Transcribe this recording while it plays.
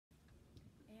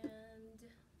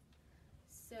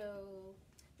So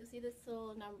you'll see this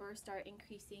little number start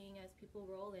increasing as people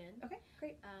roll in. Okay,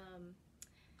 great.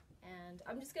 And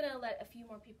I'm just gonna let a few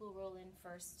more people roll in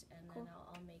first, and Cool. then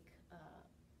I'll make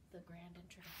the grand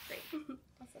introduction. Great.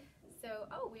 Awesome. So,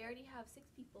 we already have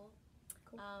 6 people.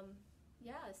 Cool.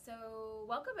 Yeah, so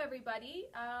welcome everybody.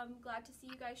 Glad to see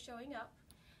you guys showing up.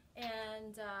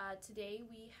 And today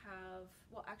we have,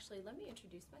 well, actually, let me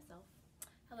introduce myself.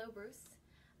 Hello, Bruce.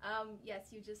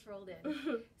 Yes, you just rolled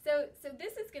in. So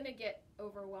this is going to get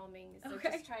overwhelming, so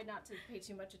Okay. just try not to pay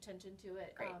too much attention to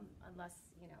it, unless,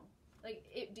 like,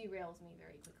 it derails me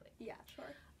very quickly. Yeah,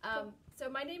 sure. Cool. So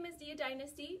my name is Dia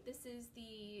Dynasty. This is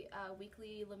the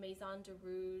weekly La Maison de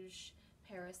Rouge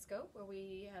PERISCOPE, where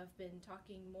we have been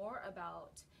talking more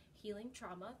about healing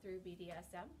trauma through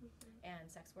BDSM and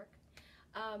sex work.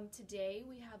 Today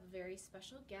we have a very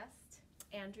special guest,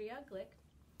 Andrea Glik.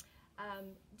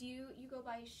 Do you go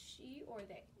by she or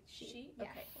they? She? Yeah.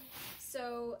 Okay.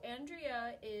 So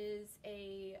Andrea is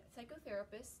a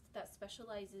psychotherapist that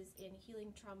specializes in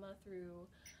healing trauma through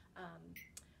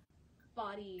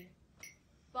body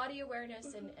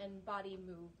awareness and body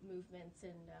movements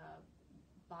and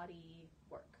body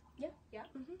work. Yeah. Yeah?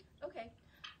 Okay.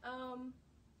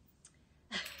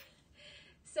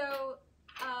 So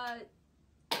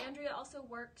Andrea also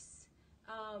works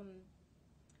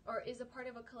or is a part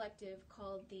of a collective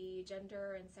called the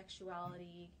Gender and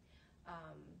Sexuality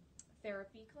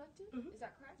Therapy Collective. Is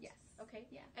that correct? Yes. Okay.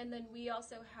 Yeah. And then we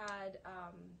also had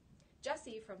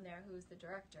Jessie from there, who's the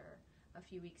director, a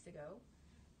few weeks ago.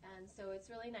 And so it's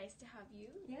really nice to have you.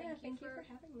 Yeah, thank you for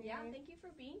having me. Yeah, thank you for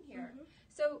being here.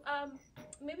 So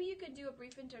maybe you could do a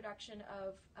brief introduction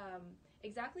of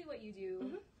exactly what you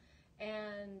do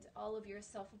and all of your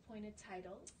self-appointed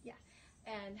titles. Yes.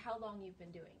 And how long you've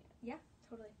been doing it. Yeah,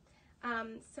 totally.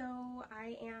 So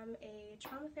I am a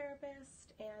trauma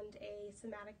therapist and a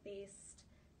somatic-based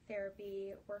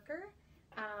therapy worker.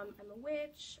 I'm a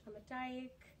witch, I'm a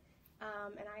dyke,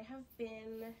 and I have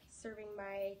been serving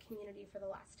my community for the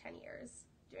last 10 years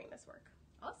doing this work.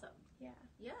 Awesome. Yeah.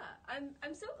 Yeah,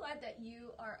 I'm so glad that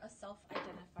you are a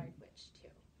self-identified witch too,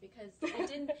 because it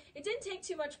didn't take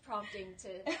too much prompting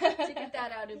to get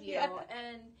that out of you. Yeah.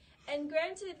 And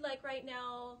granted, like right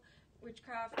now,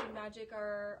 witchcraft and magic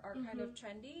are kind of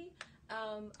trendy.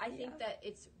 I think that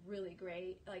it's really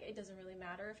great. Like, it doesn't really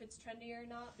matter if it's trendy or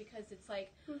not, because it's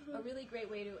like a really great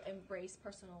way to embrace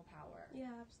personal power.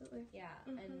 Yeah, absolutely. Yeah,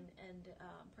 and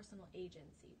personal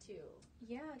agency too.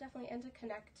 Yeah, definitely, and to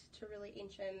connect to really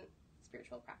ancient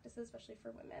spiritual practices, especially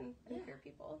for women and queer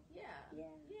people. Yeah. Yeah.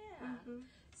 Yeah.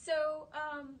 So,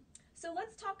 so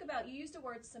let's talk about, you used the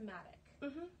word somatic.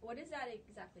 What does that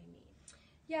exactly mean?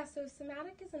 Yeah, so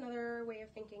somatic is another way of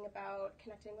thinking about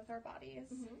connecting with our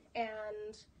bodies,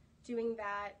 and doing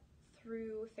that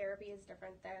through therapy is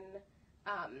different than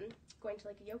going to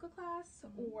like a yoga class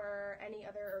or any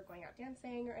other, or going out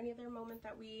dancing or any other moment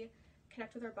that we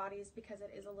connect with our bodies, because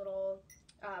it is a little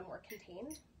more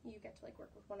contained. You get to like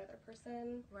work with one other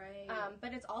person, right?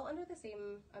 But it's all under the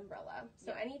same umbrella.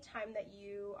 So any time that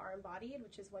you are embodied,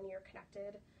 which is when you're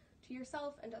connected to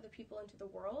yourself and to other people and to the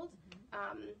world,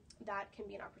 that can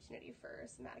be an opportunity for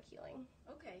somatic healing.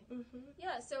 Okay.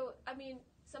 Yeah, so I mean,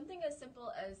 something as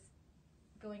simple as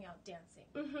going out dancing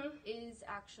is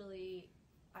actually,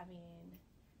 I mean,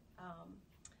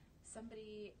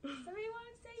 somebody want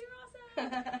to say you're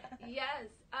awesome? Yes.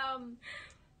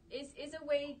 Is a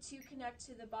way to connect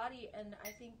to the body, and I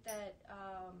think that,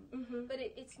 but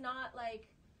it's not like,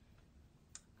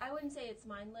 I wouldn't say it's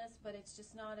mindless, but it's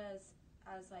just not as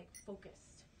like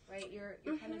focused, right? You're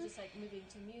kind of just like moving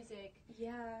to music.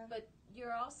 Yeah. But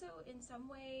you're also in some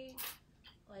way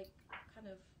like kind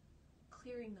of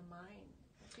clearing the mind.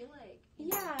 I feel like.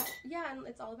 Yeah, and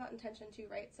it's all about intention too,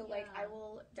 right? So like I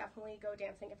will definitely go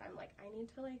dancing if I'm like, I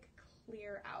need to like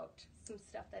clear out some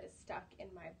stuff that is stuck in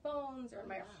my bones or in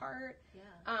my heart.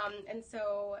 Yeah. And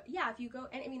so if you go,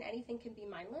 and I mean anything can be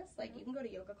mindless. Like you can go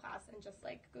to yoga class and just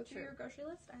like go through your grocery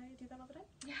list. I do that all the time.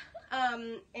 Yeah.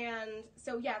 And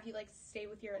so if you like stay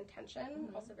with your intention,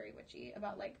 also very witchy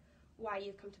about like why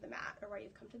you've come to the mat or why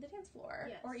you've come to the dance floor,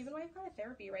 or even why you've gone to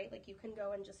therapy, right? Like you can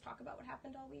go and just talk about what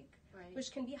happened all week,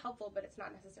 which can be helpful, but it's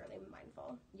not necessarily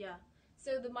mindful. Yeah.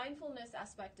 So the mindfulness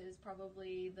aspect is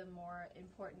probably the more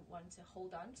important one to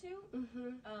hold on to.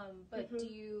 But do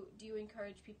you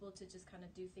encourage people to just kind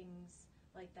of do things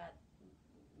like that,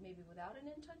 maybe without an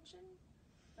intention?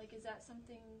 Like, is that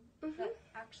something that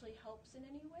actually helps in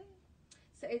any way?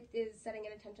 So is setting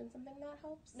an intention something that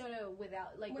helps? No,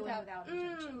 without, like, going without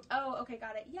intention. Oh, okay,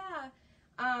 got it. Yeah.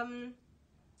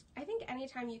 I think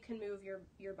anytime you can move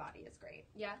your body is great.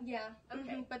 Yeah? Yeah.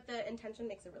 Okay. But the intention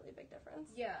makes a really big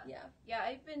difference. Yeah. Yeah. Yeah,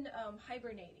 I've been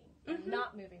hibernating and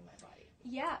not moving my body.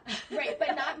 Yeah. Right.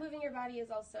 But not moving your body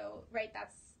is also, right,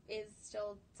 is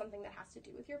still something that has to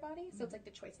do with your body. So it's like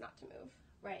the choice not to move.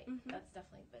 Right. That's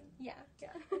definitely been. Yeah.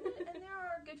 Yeah. And there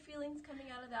are good feelings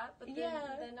coming out of that, but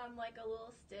then I'm like a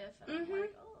little stiff and I'm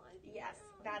like, oh, yes,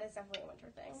 that is definitely a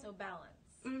winter thing. So balance.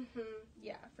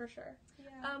 Yeah, for sure.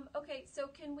 Yeah. Okay, so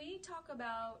can we talk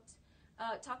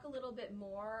a little bit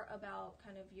more about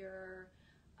kind of your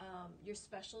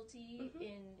specialty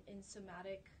in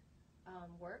somatic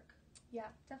work? Yeah,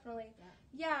 definitely.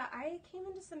 Yeah, I came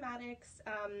into somatics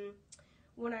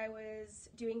when I was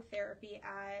doing therapy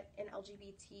at an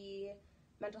LGBT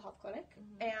mental health clinic,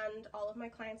 and all of my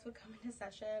clients would come into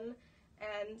session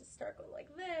and start going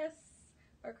like this,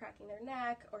 or cracking their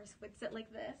neck, or would sit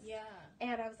like this. Yeah.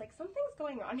 And I was like, something's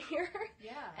going on here.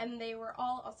 Yeah. And they were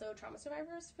all also trauma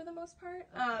survivors for the most part.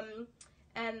 Okay.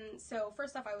 And so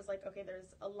first off, I was like, okay,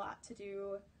 there's a lot to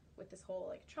do with this whole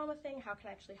like trauma thing. How can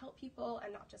I actually help people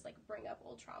and not just like bring up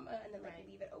old trauma and then like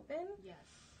leave it open? Yes.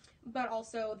 But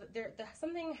also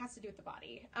something has to do with the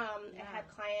body. I had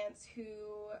clients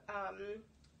who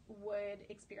would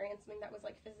experience something that was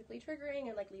like physically triggering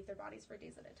and like leave their bodies for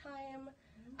days at a time.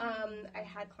 I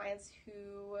had clients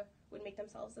who would make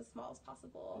themselves as small as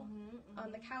possible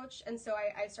on the couch, and so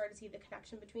I started to see the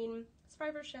connection between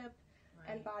survivorship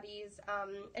and bodies,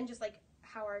 and just like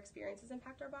how our experiences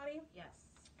impact our body. Yes.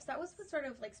 So that was what sort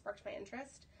of like sparked my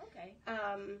interest. Okay.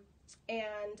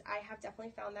 And I have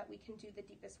definitely found that we can do the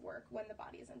deepest work when the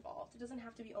body is involved. It doesn't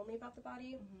have to be only about the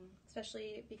body,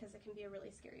 especially because it can be a really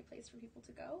scary place for people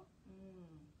to go.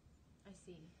 I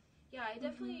see. Yeah, I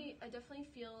definitely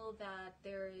feel that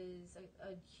there is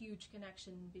a huge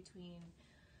connection between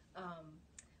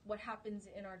what happens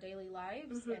in our daily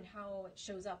lives and how it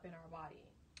shows up in our body.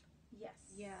 Yes.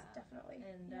 Yeah. Definitely.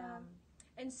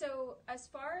 And so as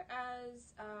far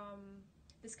as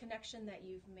this connection that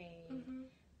you've made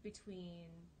between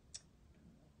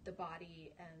the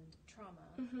body and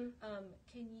trauma,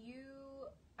 can you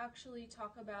actually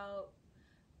talk about,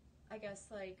 I guess,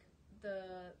 like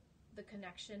the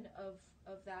connection of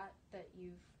that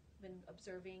you've been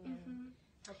observing and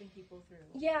helping people through?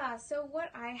 Yeah, so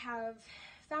what I have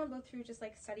found both through just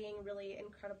like studying really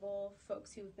incredible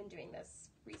folks who've been doing this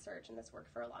research and this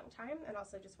work for a long time, and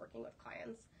also just working with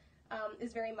clients,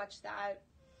 is very much that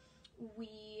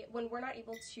when we're not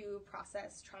able to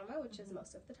process trauma, which is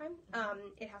most of the time,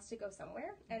 it has to go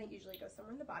somewhere, and it usually goes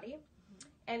somewhere in the body.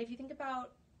 And if you think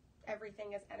about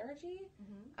everything as energy,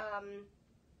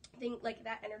 think like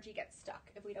that energy gets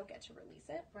stuck if we don't get to release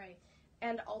it. Right.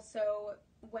 And also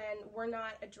when we're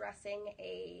not addressing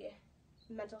a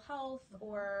mental health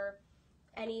or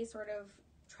any sort of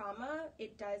trauma,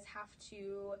 it does have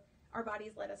to, our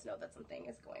bodies let us know that something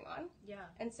is going on. Yeah.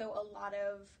 And so a lot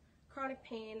of chronic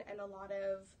pain and a lot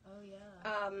of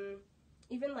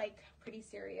even like pretty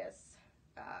serious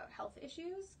health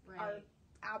issues are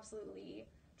absolutely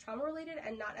trauma related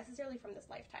and not necessarily from this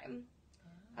lifetime.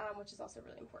 Which is also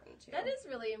really important too. That is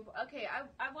really important. Okay,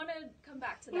 I want to come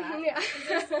back to that.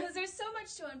 Because there's so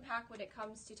much to unpack when it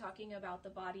comes to talking about the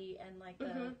body and like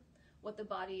what the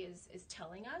body is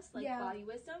telling us, like body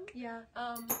wisdom. Yeah.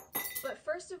 But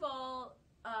first of all,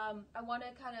 I want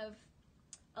to kind of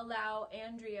allow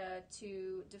Andrea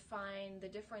to define the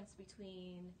difference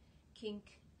between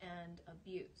kink and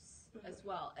abuse as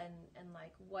well, and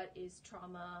like what is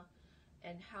trauma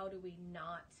and how do we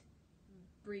not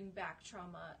bring back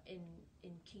trauma in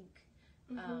kink.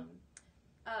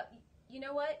 You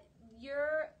know what?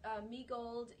 Me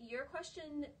Gold, your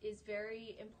question is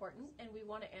very important and we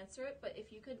want to answer it, but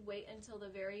if you could wait until the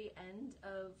very end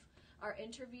of our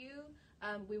interview,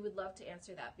 we would love to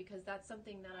answer that, because that's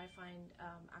something that I find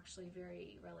actually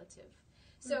very relative.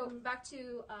 So back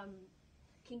to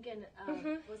kink and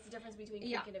what's the difference between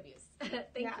kink and abuse?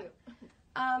 Thank you.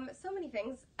 So many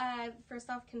things. First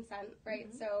off, consent, right?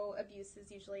 So abuse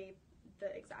is usually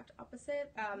the exact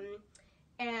opposite.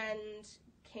 And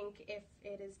kink, if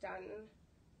it is done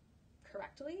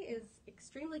correctly, is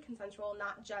extremely consensual,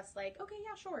 not just like, okay,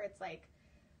 yeah, sure. It's like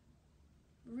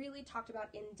really talked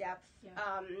about in depth.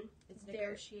 It's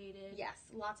negotiated.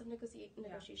 Yes, lots of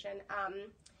negotiation.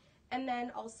 And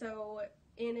then also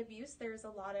in abuse, there's a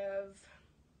lot of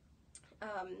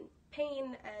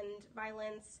pain and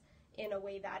violence in a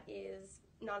way that is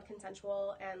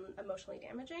non-consensual and emotionally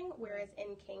damaging, whereas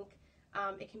in kink,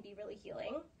 it can be really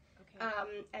healing. Okay.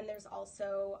 And there's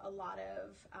also a lot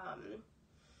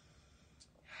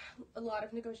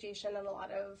of negotiation and a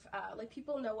lot of like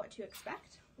people know what to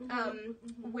expect.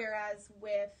 Whereas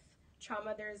with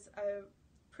trauma, there's a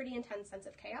pretty intense sense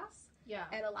of chaos. Yeah.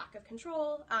 And a lack of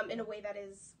control, in a way that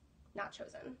is not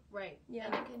chosen. Right. Yeah.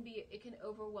 And it can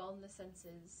overwhelm the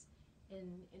senses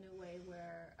in a way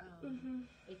where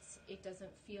it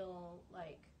doesn't feel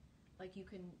like you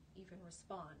can even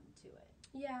respond to it.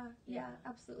 Yeah,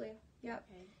 absolutely. Yeah.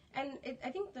 Okay. And I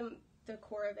think the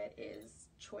core of it is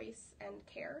choice and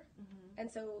care. And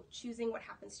so choosing what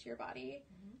happens to your body,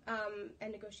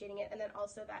 and negotiating it, and then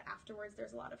also that afterwards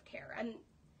there's a lot of care. And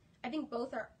I think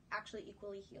both are actually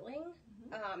equally healing.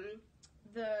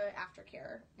 The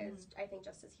aftercare is, I think,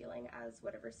 just as healing as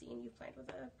whatever scene you've planned with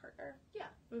a partner. Yeah.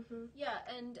 Yeah,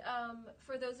 and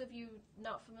for those of you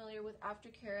not familiar with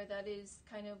aftercare, that is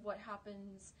kind of what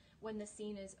happens when the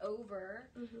scene is over,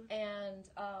 and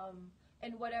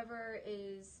whatever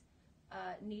is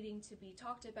needing to be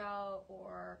talked about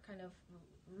or kind of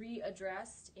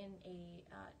readdressed in a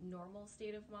normal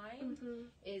state of mind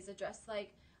is addressed.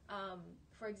 Like,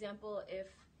 for example,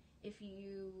 if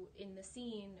you in the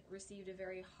scene received a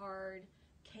very hard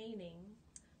caning,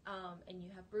 and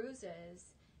you have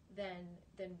bruises, then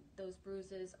those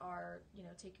bruises are,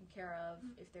 taken care of.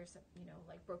 If there's,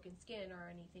 like broken skin or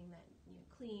anything, that,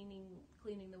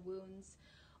 cleaning the wounds,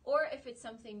 or if it's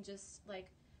something just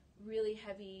like really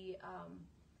heavy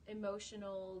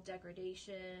emotional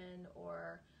degradation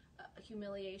or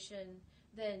humiliation,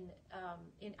 then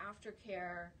in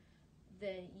aftercare,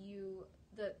 then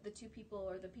the two people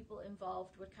or the people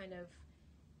involved would kind of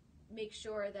make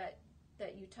sure that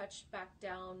you touch back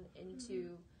down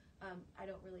into I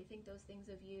don't really think those things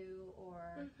of you,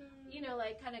 or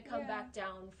like kind of come back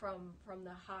down from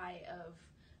the high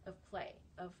of play,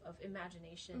 of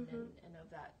imagination, and of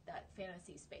that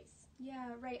fantasy space.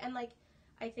 Yeah, right. And like,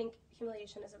 I think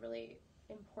humiliation is a really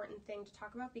important thing to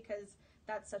talk about, because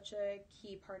that's such a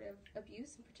key part of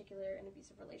abuse, in particular in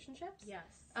abusive relationships.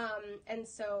 Yes. And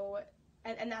so,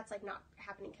 and that's like not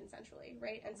happening consensually,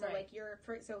 right? And so like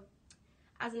so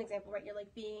as an example, right, you're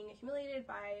like being humiliated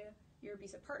by your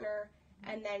abusive partner,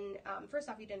 and then first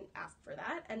off, you didn't ask for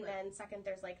that, and then second,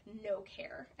 there's like no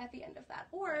care at the end of that,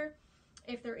 or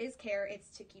if there is care,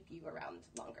 it's to keep you around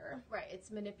longer. Right,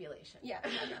 it's manipulation. Yeah.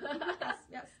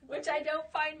 Yes. Which I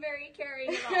don't find very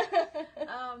caring at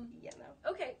all. No.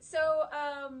 Okay, so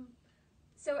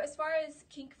as far as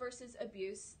kink versus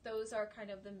abuse, those are kind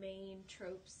of the main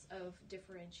tropes of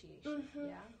differentiation.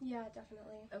 Yeah,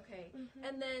 definitely. Okay.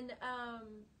 And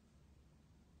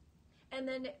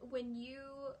then when you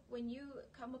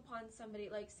come upon somebody,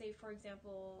 like, say for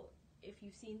example, if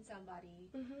you've seen somebody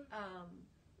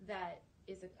that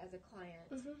is as a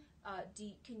client,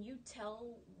 can you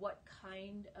tell what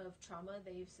kind of trauma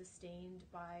they've sustained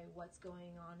by what's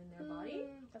going on in their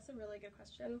body? That's a really good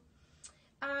question.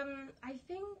 I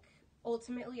think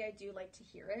ultimately I do like to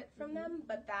hear it from them,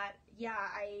 but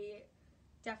I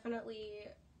definitely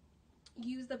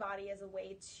use the body as a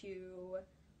way to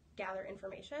gather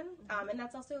information, and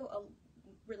that's also a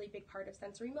really big part of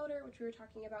sensory motor, which we were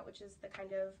talking about, which is the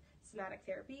kind of somatic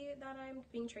therapy that I'm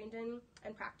being trained in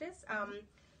and practice,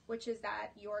 which is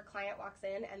that your client walks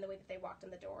in, and the way that they walked in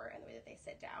the door and the way that they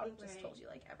sit down just told you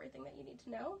like everything that you need to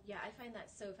know. Yeah, I find that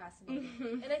so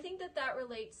fascinating. And I think that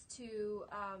relates to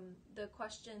the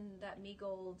question that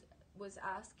Megold was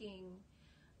asking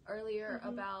earlier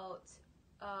about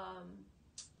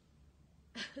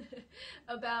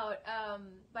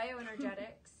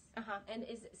bioenergetics. And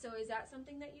is that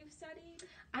something that you've studied?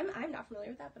 I'm not familiar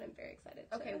with that, but I'm very excited.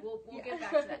 Okay, we'll get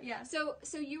back to that. Yeah. So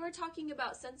you were talking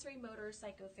about sensory motor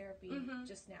psychotherapy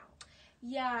just now.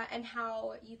 Yeah, and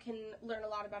how you can learn a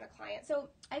lot about a client. So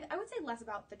I would say less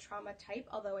about the trauma type,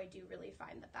 although I do really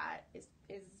find that is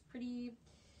pretty,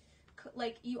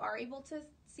 like, you are able to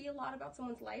see a lot about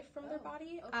someone's life from their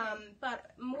body. Okay.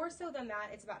 But more so than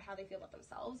that, it's about how they feel about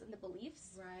themselves and the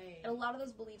beliefs. Right. And a lot of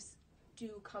those beliefs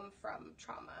do come from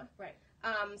trauma. Right.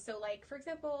 So like, for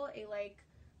example, a like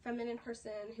feminine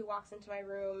person who walks into my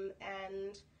room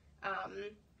and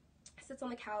sits on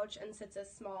the couch and sits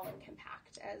as small and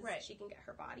compact as she can get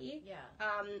her body. Yeah.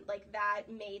 Like, that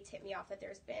may tip me off that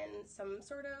there's been some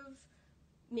sort of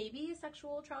maybe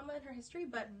sexual trauma in her history,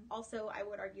 but also I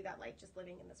would argue that like just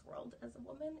living in this world as a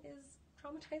woman is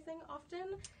traumatizing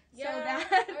often. Yeah, so that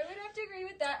I would have to agree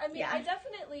with that. I mean, I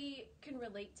definitely can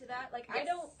relate to that. Like, I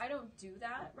don't do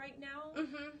that right now,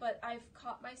 but I've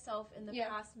caught myself in the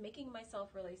past making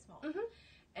myself really small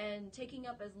and taking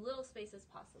up as little space as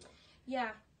possible.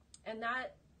 Yeah. And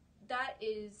that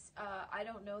is, I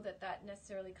don't know that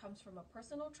necessarily comes from a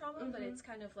personal trauma, but it's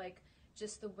kind of like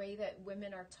just the way that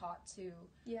women are taught to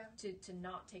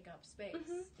not take up space,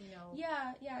 you know?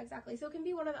 Yeah, exactly. So it can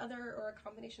be one or the other, or a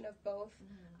combination of both.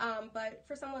 But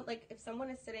for someone, like, if someone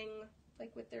is sitting,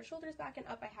 like, with their shoulders back and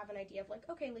up, I have an idea of, like,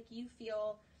 okay, like, you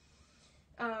feel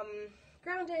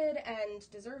grounded and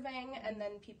deserving, and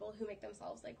then people who make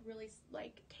themselves, like, really,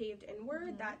 like, caved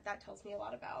inward, that tells me a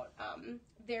lot about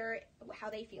how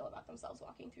they feel about themselves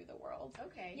walking through the world.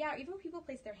 Okay. Yeah, even when people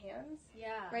place their hands.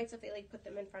 Yeah. Right, so if they, like, put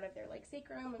them in front of their, like,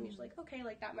 sacrum, I'm usually like, okay,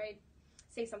 like, that might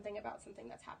say something about something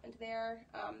that's happened there,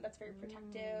 that's very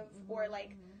protective, or,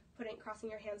 like,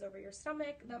 crossing your hands over your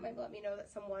stomach, that might let me know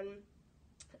that someone,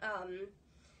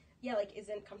 like,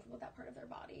 isn't comfortable with that part of their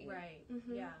body. Right,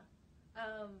 yeah.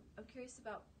 I'm curious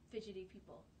about fidgety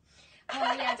people.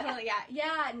 Oh, yeah, totally,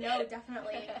 yeah, no,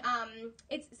 definitely.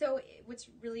 What's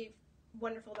really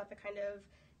wonderful about the kind of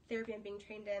therapy I'm being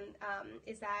trained in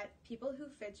is that people who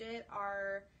fidget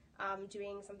are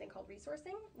doing something called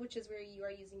resourcing, which is where you are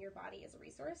using your body as a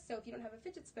resource. So if you don't have a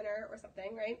fidget spinner or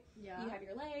something, right, you have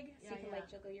your leg, so you can, like,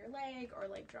 jiggle your leg or,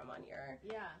 like, drum on your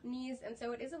knees, and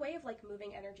so it is a way of, like,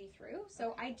 moving energy through.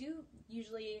 So I do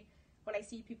usually, when I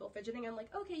see people fidgeting, I'm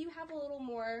like, okay, you have a little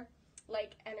more,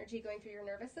 like, energy going through your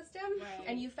nervous system,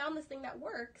 and you found this thing that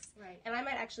works, and I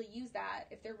might actually use that.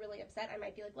 If they're really upset, I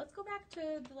might be like, let's go back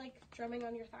to the, like, drumming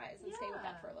on your thighs and stay with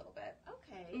that for a little bit.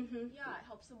 Okay. Yeah, it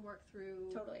helps them work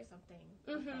through something.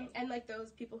 Okay. And, like,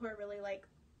 those people who are really, like,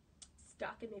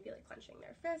 stuck and maybe, like, clenching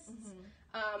their fists,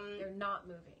 they're not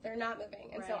moving.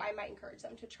 And so I might encourage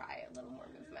them to try a little more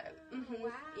movement.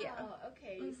 Wow. Yeah.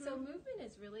 Okay. So movement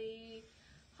is really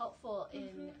helpful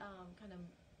in kind of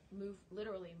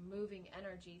literally moving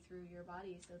energy through your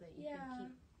body so that you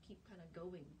can keep kind of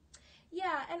going.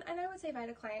 Yeah, and I would say if I had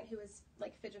a client who was,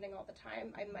 like, fidgeting all the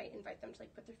time, I might invite them to,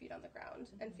 like, put their feet on the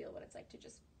ground and feel what it's like to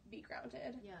just be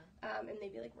grounded. Yeah. And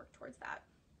maybe, like, work towards that.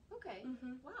 Okay.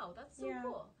 Wow, that's so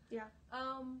cool. Yeah.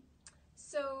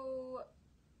 So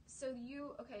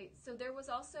there was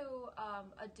also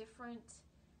a different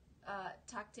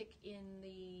tactic in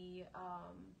the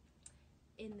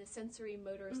sensory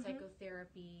motor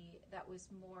psychotherapy that was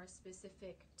more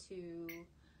specific to,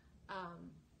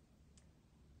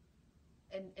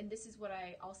 and this is what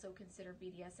I also consider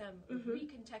BDSM,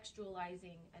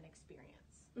 recontextualizing an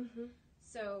experience.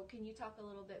 So can you talk a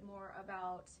little bit more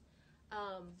about,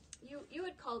 you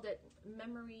had called it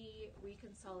memory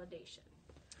reconsolidation.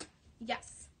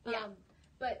 Yes.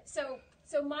 But so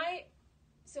my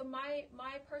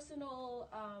personal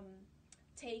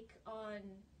take on,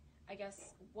 I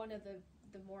guess, one of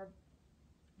the more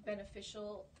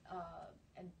beneficial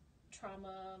and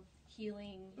trauma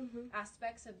healing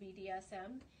aspects of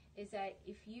BDSM is that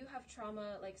if you have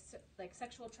trauma, like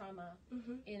sexual trauma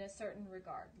in a certain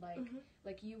regard,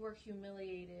 like you were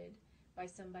humiliated by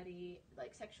somebody,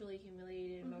 like sexually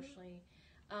humiliated, emotionally,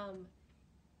 and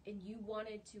you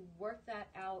wanted to work that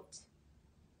out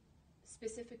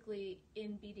specifically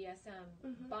in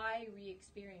BDSM by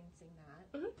re-experiencing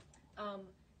that,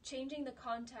 changing the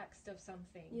context of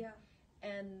something,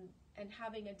 and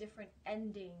having a different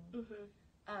ending,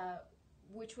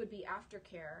 which would be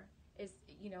aftercare, is,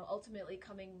 you know, ultimately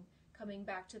coming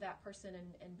back to that person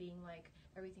and being like,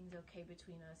 everything's okay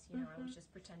between us, you know, I was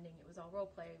just pretending, it was all role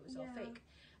play, it was all fake.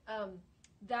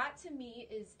 That to me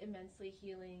is immensely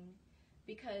healing,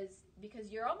 because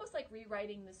you're almost like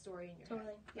rewriting the story in your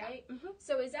head, right?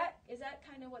 So is that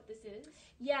kind of what this is?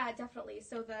 Yeah, definitely.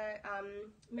 So the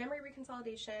memory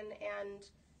reconsolidation and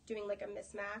doing, like, a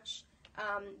mismatch,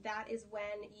 that is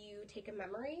when you take a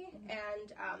memory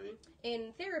and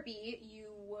in therapy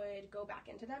you would go back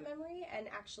into that memory and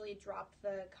actually drop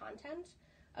the content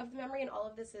of the memory, and all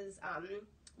of this is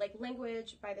like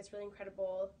language by this really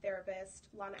incredible therapist,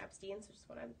 Lana Epstein, so just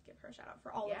want to give her a shout out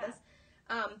for all of this.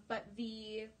 But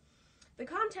the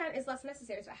content is less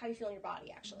necessary. It's about how you feel in your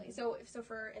body, actually. So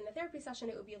for in the therapy session,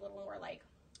 it would be a little more like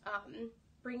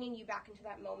bringing you back into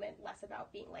that moment, less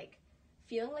about being like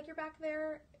feeling like you're back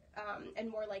there, and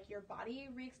more like your body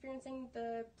re-experiencing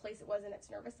the place it was in its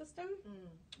nervous system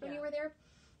when you were there.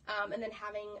 And then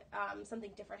having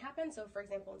something different happen. So, for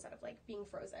example, instead of, like, being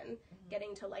frozen,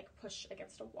 getting to, like, push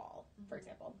against a wall, for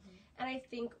example. And I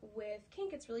think with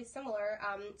kink, it's really similar.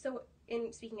 So,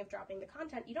 in speaking of dropping the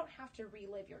content, you don't have to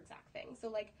relive your exact thing. So,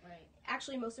 like,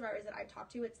 actually, most of survivors that I've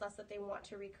talked to, it's less that they want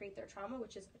to recreate their trauma,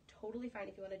 which is totally fine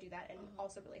if you want to do that, and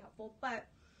also really helpful. But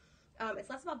it's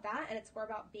less about that, and it's more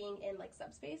about being in, like,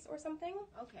 subspace or something.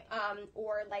 Okay.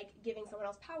 Or, like, giving someone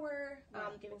else power,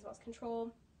 giving someone else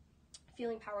control,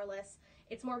 feeling powerless.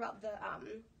 It's more about the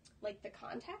like the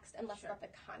context and less about the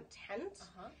content.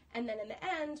 And then in the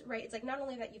end, right, it's like not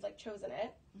only that you've, like, chosen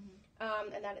it,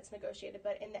 and that it's negotiated,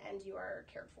 but in the end you are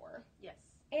cared for. Yes.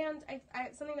 And I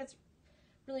something that's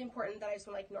really important that I just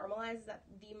want to like normalize is that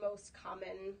the most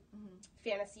common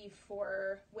fantasy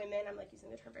for women, I'm like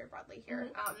using the term very broadly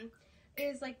here,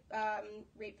 is like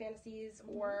rape fantasies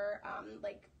or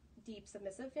like deep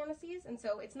submissive fantasies. And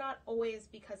so it's not always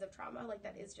because of trauma, like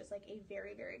that is just like a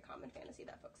very, very common fantasy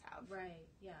that folks have. Right,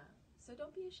 yeah. So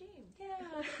don't be ashamed.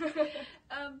 Yeah.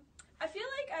 I feel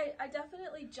like I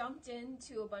definitely jumped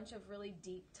into a bunch of really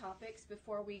deep topics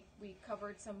before we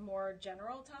covered some more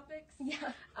general topics.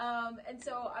 Yeah. And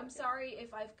so I'm sorry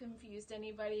if I've confused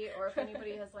anybody or if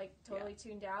anybody has like totally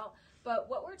tuned out. But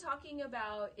what we're talking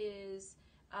about is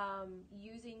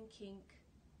using kink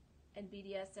and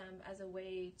BDSM as a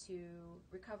way to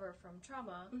recover from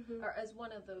trauma, or as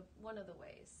one of the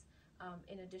ways,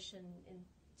 in addition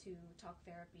to talk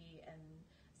therapy and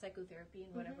psychotherapy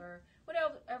and whatever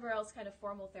else kind of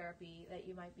formal therapy that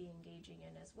you might be engaging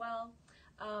in as well.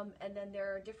 And then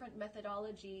there are different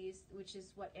methodologies, which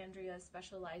is what Andrea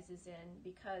specializes in,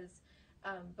 because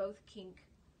both kink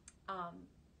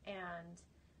and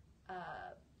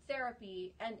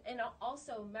therapy and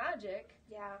also magic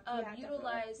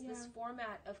utilize this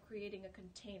format of creating a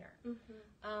container.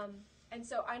 And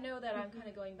so I know that I'm kind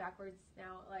of going backwards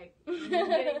now, like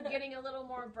getting a little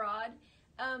more broad.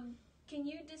 Can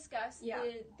you discuss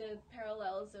the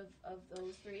parallels of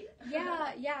those three?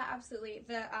 Yeah, absolutely.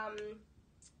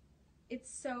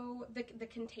 It's so the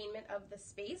containment of the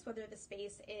space, whether the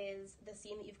space is the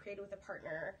scene that you've created with a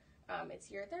partner,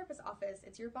 it's your therapist's office,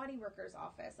 it's your body worker's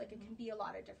office, like it can be a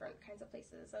lot of different kinds of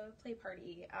places, a play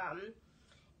party.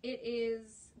 It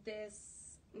is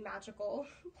this magical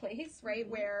place, right,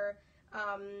 where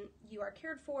you are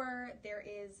cared for. There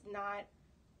is not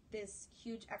this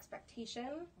huge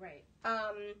expectation, right,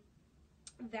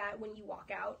 that when you walk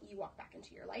out, you walk back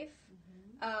into your life,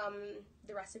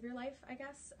 the rest of your life, I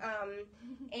guess,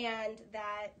 and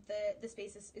that the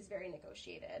space is very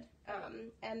negotiated,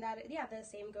 and that the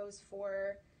same goes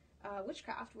for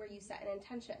witchcraft, where you set an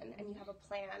intention and you have a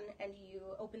plan and you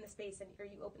open the space or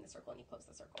you open the circle and you close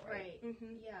the circle, right?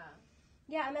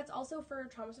 Yeah, and that's also for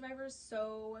trauma survivors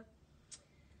so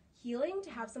healing to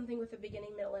have something with a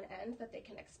beginning, middle, and end that they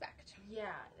can expect.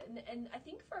 Yeah, and I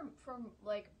think from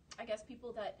like, I guess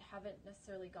people that haven't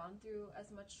necessarily gone through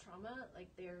as much trauma,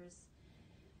 like there's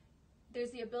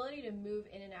the ability to move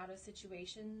in and out of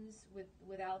situations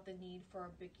without the need for a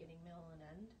beginning, middle, and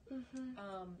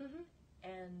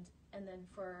end. And then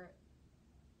for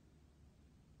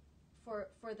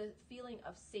the feeling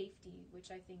of safety, which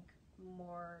I think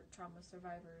more trauma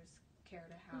survivors care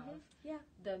to have,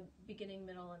 the beginning,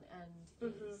 middle, and end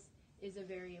is a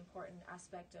very important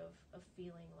aspect of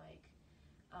feeling like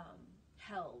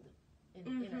held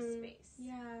in a space.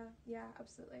 Yeah,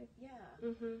 absolutely.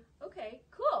 Yeah. Okay,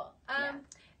 cool.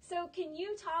 So can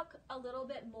you talk a little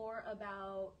bit more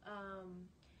about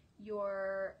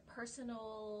your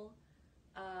personal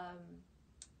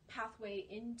pathway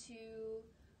into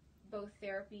both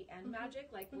therapy and magic,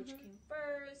 like which came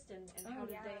first, and how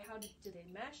did they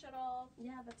mesh at all?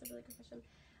 Yeah, that's a really good question.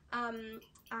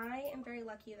 I am very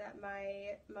lucky that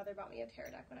my mother bought me a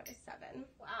tarot deck when I was 7.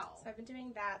 Wow. So I've been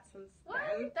doing that since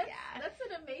then. That's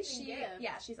an amazing gift.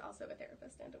 Yeah, she's also a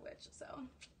therapist and a witch. So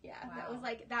yeah, wow.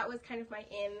 that was kind of my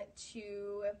in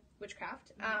to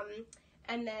witchcraft.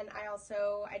 And then I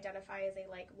also identify as a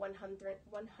like 100th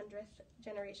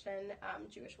generation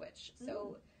Jewish witch.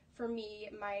 So for me,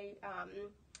 my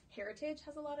heritage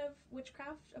has a lot of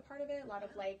witchcraft a part of it, a lot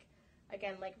of like,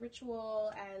 again, like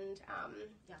ritual and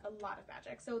a lot of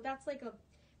magic. So that's like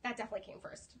that definitely came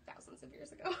first thousands of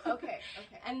years ago. Okay.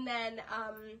 And then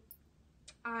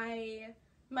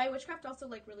my witchcraft also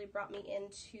like really brought me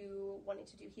into wanting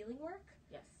to do healing work.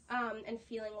 Yes. And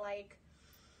feeling like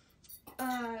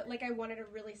I wanted a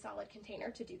really solid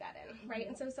container to do that in, right?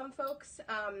 And so some folks,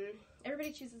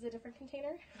 everybody chooses a different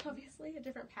container, obviously, a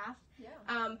different path.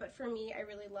 Yeah. But for me, I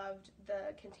really loved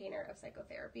the container of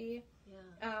psychotherapy.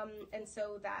 Yeah. And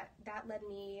so that led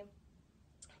me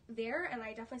there, and I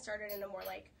definitely started in a more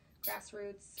like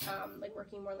grassroots, like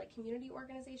working more like community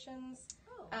organizations.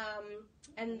 Oh.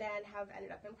 And then have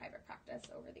ended up in private practice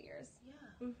over the years.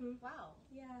 Yeah. Wow.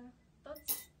 Yeah.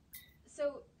 That's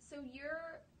so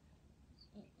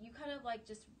you kind of like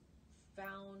just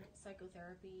found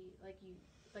psychotherapy,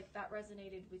 like that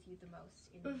resonated with you the most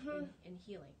in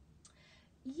healing.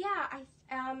 Yeah,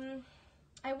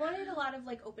 I wanted a lot of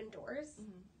like open doors,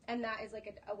 and that is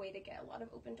like a way to get a lot of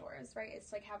open doors, right?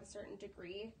 It's like have a certain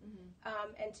degree,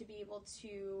 and to be able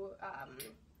to,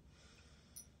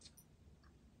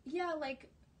 like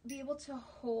be able to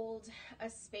hold a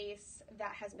space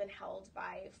that has been held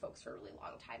by folks for a really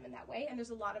long time in that way. And there's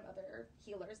a lot of other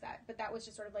healers but that was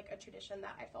just sort of like a tradition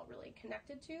that I felt really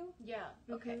connected to. Yeah.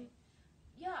 Okay. Mm-hmm.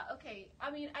 Yeah. Okay.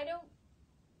 I mean, I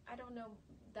don't know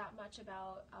that much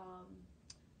about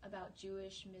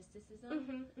Jewish mysticism.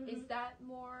 Mm-hmm, mm-hmm. Is that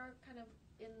more kind of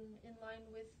in line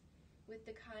with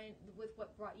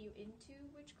what brought you into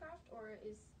witchcraft, or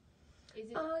is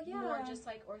it more just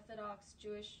like Orthodox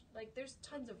Jewish? Like, there's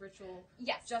tons of ritual.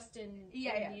 Yes. Just in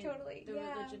totally. The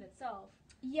religion itself.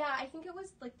 Yeah, I think it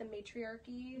was like the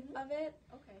matriarchy of it.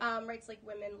 Okay. Right, it's like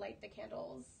women light the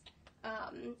candles.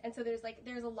 And so there's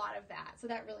a lot of that. So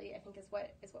that really, I think, is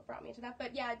what brought me into that.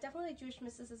 But yeah, definitely like Jewish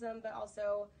mysticism, but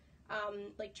also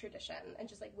like tradition and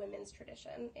just like women's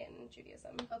tradition in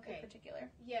Judaism in particular.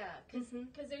 Yeah,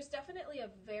 because there's definitely a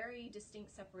very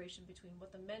distinct separation between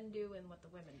what the men do and what the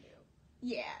women do.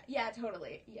 Yeah,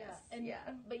 totally. Yes.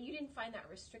 But you didn't find that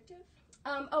restrictive?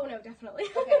 Oh no, definitely.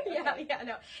 Okay.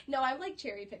 No, I'm like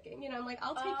cherry picking. You know, I'm like,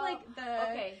 I'll take like the.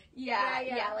 Okay.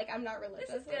 Yeah. Like, I'm not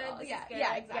religious. This is good. At all. This yeah, is good.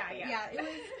 Yeah, exactly. Yeah. It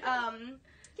was.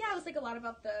 It was like a lot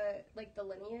about the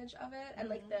lineage of it and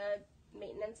like the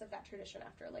maintenance of that tradition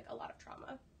after like a lot of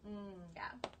trauma.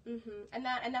 Yeah. And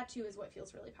that too is what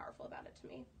feels really powerful about it to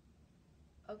me.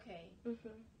 Okay.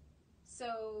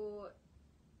 So,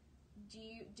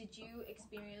 did you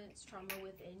experience trauma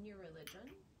within your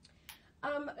religion?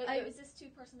 Is this too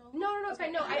personal? No, it's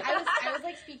fine. No, I was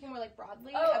like speaking more like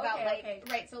broadly about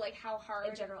right. So like how hard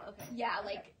in general. Okay. Yeah,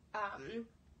 like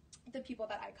the people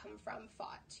that I come from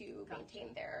fought to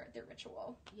maintain their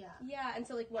ritual. Yeah. Yeah, and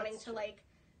so like wanting to like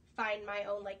find my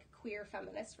own like queer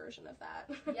feminist version of that.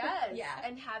 Yes. Yeah.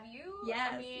 And have you?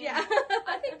 Yes. I mean, yeah.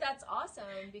 I think that's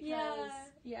awesome because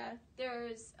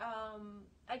there's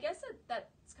I guess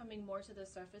that's coming more to the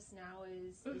surface now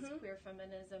is queer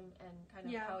feminism and kind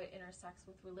of how it intersects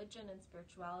with religion and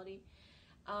spirituality.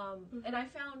 And I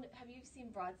found, have you seen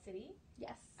Broad City?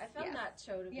 Yes. I found that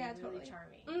show to be really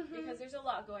charming because there's a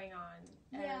lot going on.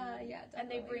 And, definitely. And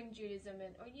they bring Judaism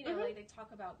in, or like they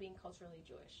talk about being culturally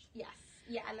Jewish. Yes.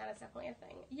 Yeah, and that is definitely a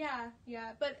thing. Yeah.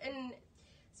 But and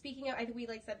speaking of, I think we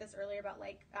like said this earlier about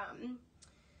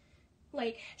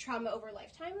like trauma over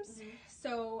lifetimes.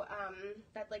 So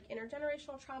that like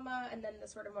intergenerational trauma, and then the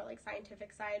sort of more like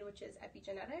scientific side, which is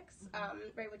epigenetics,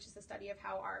 right, which is the study of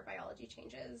how our biology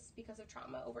changes because of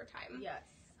trauma over time. Yes.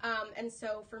 And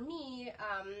so for me,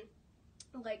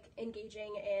 like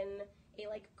engaging in a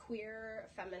like queer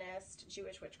feminist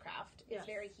Jewish witchcraft is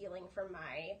very healing for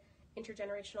my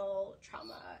intergenerational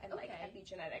trauma and like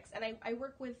epigenetics. And I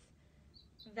work with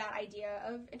that idea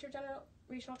of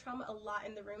intergenerational trauma a lot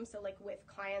in the room. So like with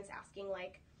clients asking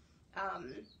like,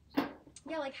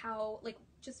 like how, like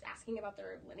just asking about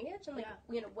their lineage and like,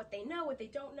 you know, what they know, what they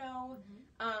don't know.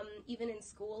 Even in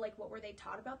school, like what were they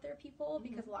taught about their people?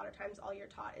 Because a lot of times all you're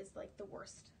taught is like the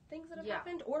worst things that have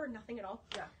happened or nothing at all.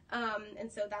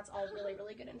 And so that's all really,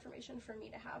 really good information for me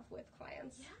to have with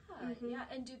clients. Yeah.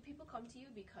 And do people come to you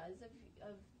because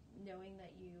of knowing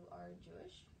that you are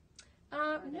Jewish?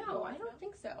 No, I don't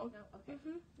think so. No? Okay.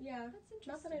 Yeah. That's interesting.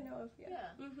 Not that I know of.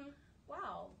 Yeah.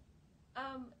 Wow.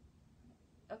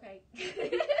 Okay.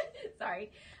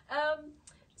 Sorry.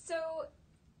 So,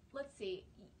 let's see.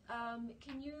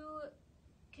 Can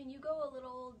you go a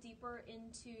little deeper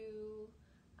into,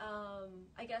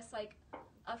 I guess, like,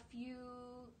 a few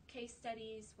case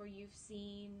studies where you've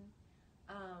seen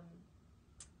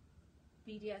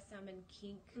BDSM and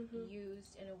kink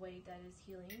used in a way that is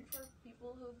healing for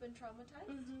people who have been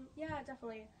traumatized? Yeah,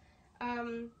 definitely.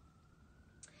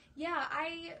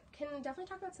 I can definitely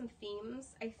talk about some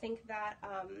themes. I think that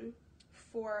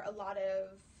for a lot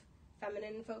of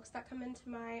feminine folks that come into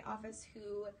my office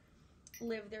who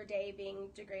live their day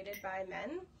being degraded by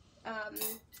men.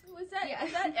 Is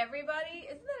that everybody?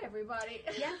 Isn't that everybody?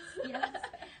 Yes.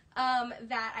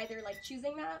 That either like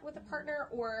choosing that with a partner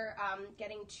or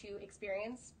getting to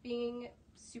experience being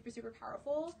super, super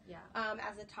powerful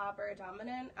as a top or a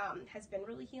dominant has been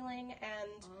really healing.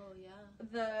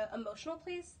 And the emotional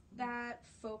place that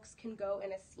folks can go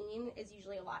in a scene is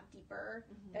usually a lot deeper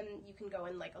than you can go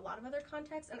in like a lot of other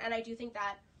contexts. And I do think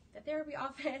that the therapy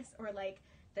office or like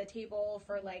the table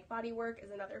for like body work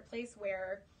is another place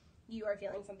where you are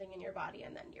feeling something in your body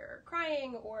and then you're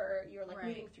crying or you're like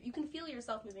moving through, you can feel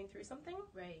yourself moving through something.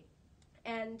 Right.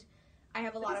 And I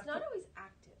have a lot of... It's not always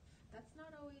active. That's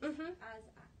not always as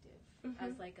active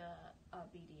as like a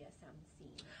BDSM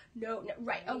scene. No,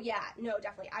 right. Oh yeah, no,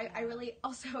 definitely. I really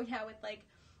also, with like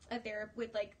a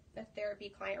therapy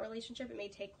client relationship, it may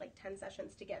take like 10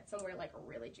 sessions to get somewhere like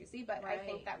really juicy, but I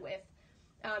think that with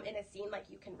in a scene, like,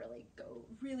 you can really go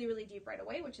really, really deep right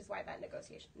away, which is why that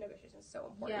negotiation is so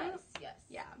important. Yes.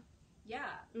 Yeah.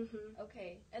 Mm-hmm.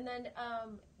 Okay. And then,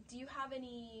 do you have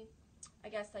any, I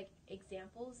guess, like,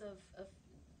 examples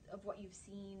of what you've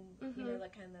seen, you know,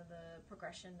 like, kind of the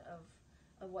progression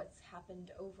of what's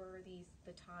happened over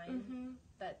the time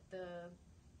that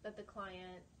the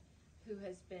client who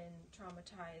has been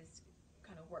traumatized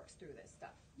kind of works through this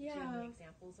stuff? Yeah. Do you have any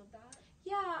examples of that?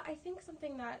 Yeah, I think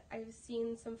something that I've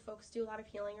seen some folks do a lot of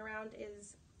healing around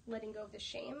is letting go of the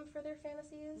shame for their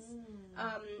fantasies.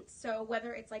 So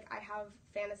whether it's like I have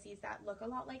fantasies that look a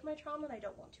lot like my trauma and I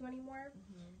don't want to anymore,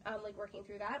 like working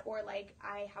through that, or like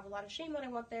I have a lot of shame that I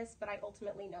want this, but I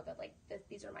ultimately know that like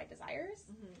these are my desires.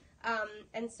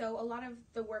 And so a lot of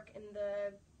the work in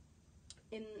the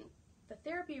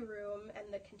therapy room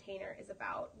and the container is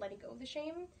about letting go of the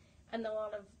shame, and a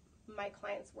lot of my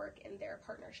clients' work in their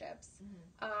partnerships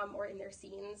or in their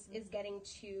scenes is getting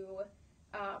to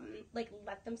like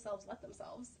let themselves,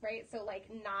 right? So like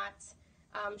not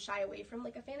shy away from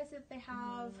like a fantasy that they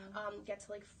have, get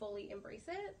to like fully embrace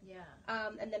it. Yeah.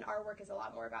 And then our work is a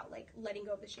lot more about like letting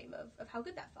go of the shame of how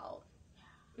good that felt.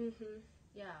 Yeah.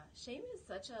 Yeah. Shame is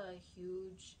such a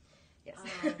huge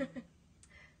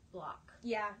block.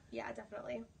 Yeah,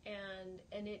 definitely.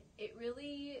 And it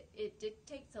really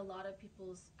dictates a lot of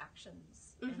people's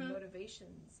actions and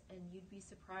motivations, and you'd be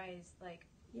surprised, like,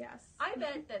 yes, I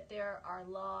bet that there are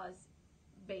laws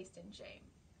based in shame.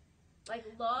 Like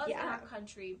laws in our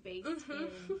country based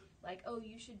in like, oh,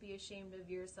 you should be ashamed of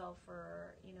yourself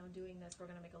for, you know, doing this. We're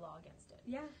going to make a law against it.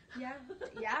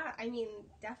 Yeah. I mean,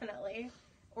 definitely.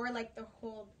 Or like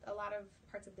a lot of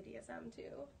parts of the DSM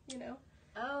too, you know?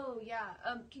 Oh, yeah.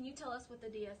 Can you tell us what the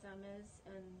DSM is?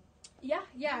 And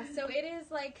Yeah. So it is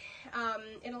like,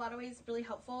 in a lot of ways really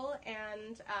helpful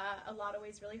and a lot of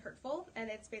ways really hurtful. And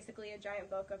it's basically a giant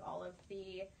book of all of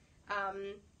the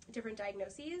different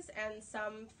diagnoses. And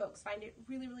some folks find it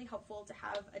really, really helpful to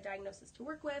have a diagnosis to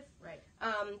work with. Right.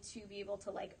 To be able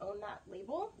to like own that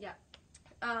label. Yeah.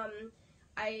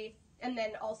 And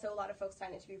then also a lot of folks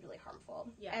find it to be really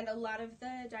harmful. Yeah. And a lot of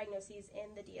the diagnoses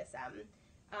in the DSM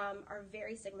are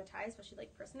very stigmatized, especially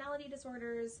like personality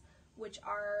disorders, which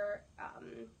are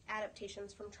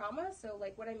adaptations from trauma. So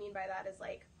like what I mean by that is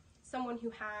like someone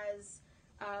who has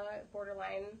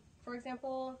borderline, for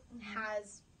example,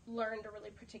 has learned a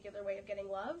really particular way of getting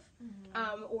love,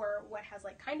 or what has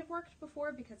like kind of worked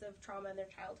before because of trauma in their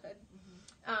childhood.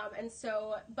 And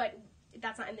so, but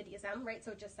that's not in the DSM, right?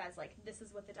 So it just says like, this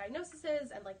is what the diagnosis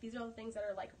is, and like these are the things that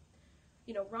are like,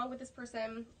 you know, wrong with this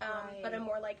person. Right. But a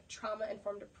more like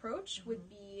trauma-informed approach would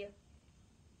be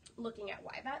looking at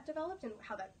why that developed and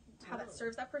how that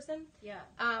serves that person. Yeah.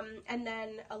 And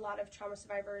then a lot of trauma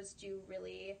survivors do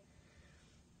really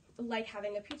like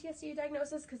having a PTSD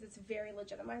diagnosis because it's very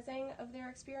legitimizing of their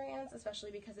experience, especially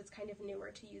because it's kind of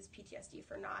newer to use PTSD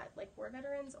for not like war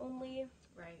veterans only.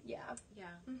 Right. Yeah.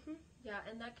 Yeah. Yeah,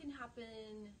 and that can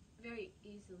happen very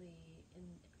easily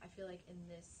I feel like in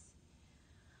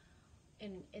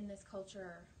this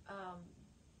culture,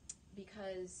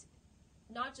 because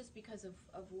not just because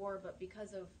of war, but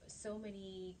because of so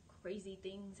many crazy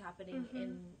things happening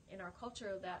in our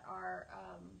culture that are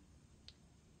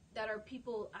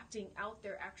people acting out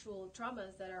their actual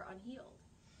traumas that are unhealed.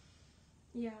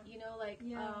 Yeah. You know, like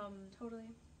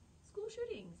totally. School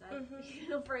shootings. You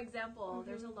know, for example,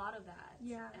 there's a lot of that.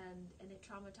 Yeah. And it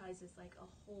traumatizes like a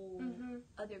whole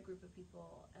other group of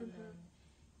people, and then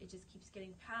it just keeps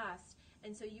getting passed.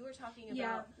 And so you were talking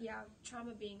about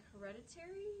trauma being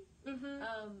hereditary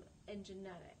and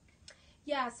genetic.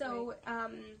 Yeah, so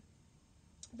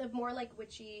the more like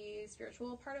witchy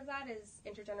spiritual part of that is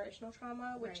intergenerational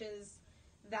trauma, which is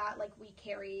that like we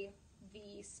carry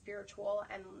the spiritual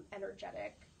and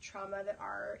energetic trauma that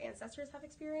our ancestors have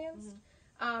experienced,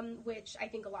 which I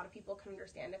think a lot of people can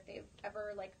understand if they've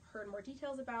ever like heard more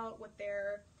details about what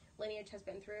their lineage has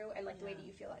been through and like the way that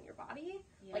you feel that in your body.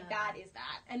 Like that is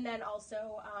that. And then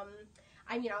also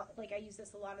I mean, I use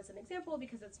this a lot as an example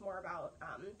because it's more about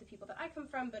the people that I come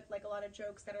from, but like a lot of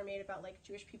jokes that are made about like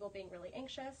Jewish people being really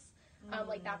anxious.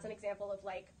 Like that's an example of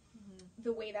like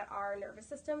the way that our nervous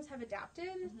systems have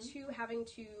adapted to having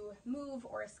to move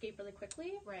or escape really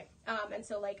quickly. Right. And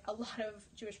so like a lot of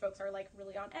Jewish folks are like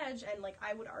really on edge, and like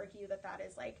I would argue that that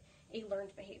is like a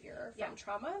learned behavior from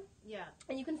trauma. Yeah.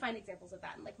 And you can find examples of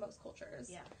that in like most cultures.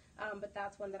 Yeah. But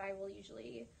that's one that I will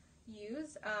usually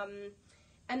use.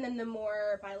 And then the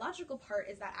more biological part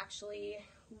is that actually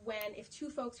if two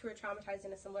folks who are traumatized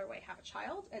in a similar way have a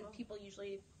child, and people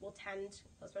usually will tend,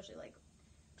 especially like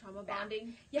trauma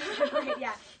bonding. Yeah,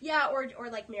 right, yeah, or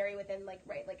like marry within like,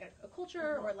 right, like a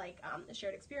culture or like a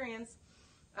shared experience.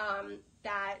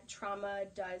 that trauma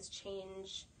does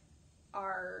change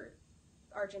our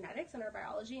genetics and our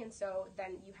biology, and so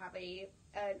then you have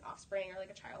an offspring or like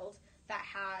a child that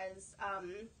has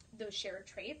those shared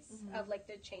traits of like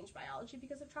the changed biology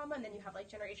because of trauma, and then you have like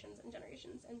generations and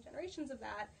generations and generations of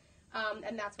that,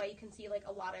 and that's why you can see like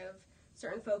a lot of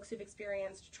certain folks who've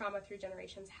experienced trauma through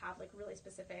generations have like really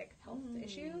specific health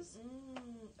issues.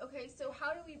 Okay, so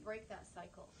how do we break that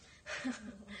cycle?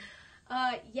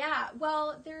 Yeah,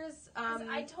 well, there's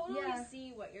I totally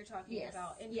see what you're talking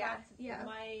about. In fact,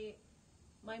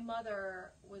 my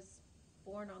mother was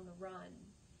born on the run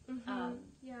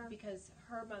because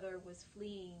her mother was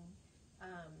fleeing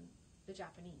the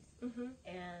Japanese,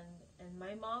 and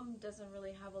my mom doesn't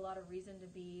really have a lot of reason to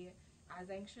be as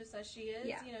anxious as she is.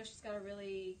 You know, she's got a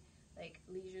really like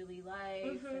leisurely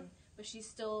life, but she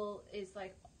still is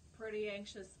like pretty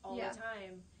anxious all the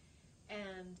time.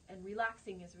 And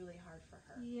relaxing is really hard for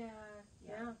her.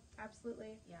 Yeah,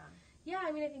 absolutely. Yeah,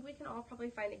 I mean, I think we can all probably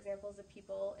find examples of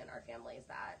people in our families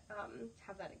that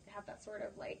have that sort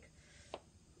of like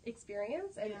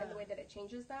experience and the way that it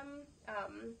changes them.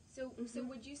 So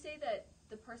would you say that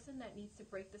the person that needs to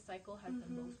break the cycle has the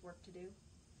most work to do?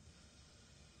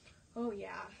 Oh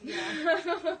yeah,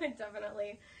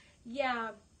 definitely.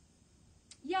 Yeah,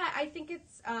 I think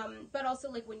it's, but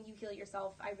also, like, when you heal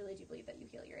yourself, I really do believe that you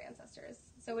heal your ancestors.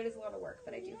 So it is a lot of work,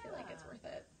 but I do feel like it's worth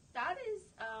it. That is,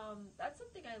 that's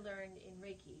something I learned in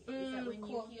Reiki, is that when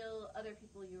you heal other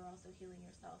people, you're also healing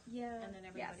yourself. Yeah. And then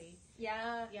everybody.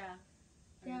 Yes.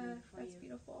 Yeah, that's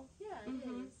beautiful. Yeah,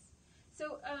 it is.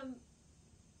 So,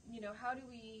 you know, how do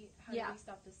we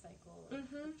stop this cycle of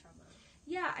trauma?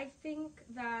 Yeah, I think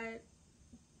that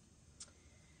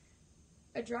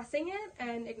addressing it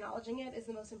and acknowledging it is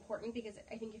the most important, because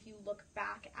I think if you look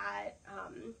back at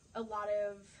a lot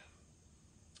of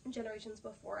generations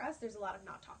before us, there's a lot of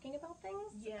not talking about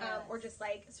things, or just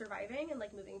like surviving and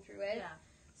like moving through it.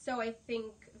 So I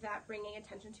think that bringing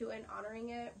attention to it and honoring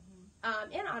it,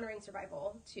 and honoring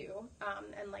survival too,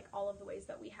 and like all of the ways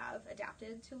that we have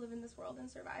adapted to live in this world and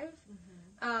survive.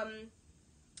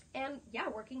 And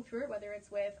working through it, whether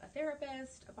it's with a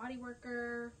therapist, a body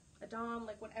worker, a dom,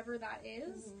 like whatever that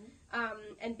is,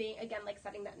 and being, again, like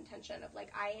setting that intention of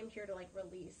like, I am here to like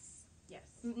release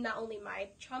not only my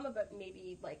trauma, but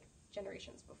maybe like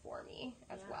generations before me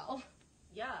as well.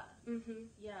 Yeah,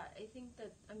 I think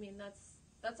that, I mean,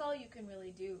 that's all you can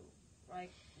really do.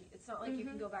 Like, it's not like you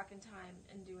can go back in time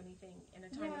and do anything in a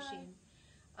time machine.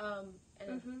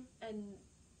 And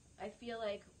I feel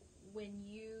like when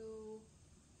you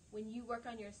work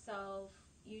on yourself,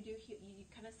 you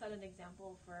kind of set an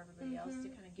example for everybody else to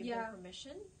kind of give them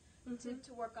permission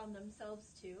to work on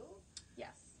themselves too.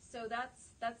 Yes. So that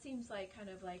seems like kind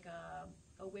of like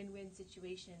a win-win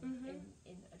situation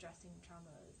in addressing trauma,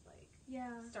 is like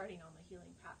starting on the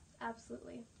healing path.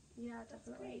 Absolutely. Yeah, definitely.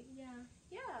 That's great. Yeah.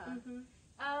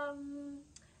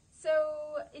 So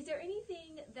is there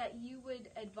anything that you would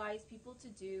advise people to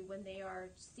do when they are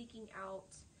seeking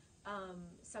out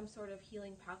some sort of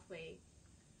healing pathway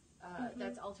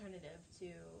that's alternative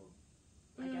to,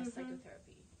 I guess,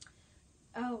 psychotherapy?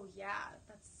 Oh,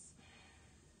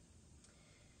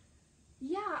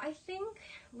 I think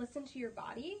listen to your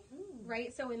body,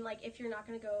 right? So in like, if you're not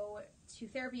going to go to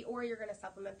therapy, or you're going to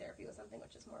supplement therapy with something,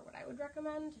 which is more what I would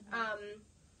recommend,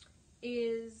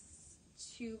 is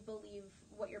to believe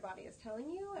what your body is telling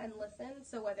you and listen.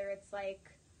 So whether it's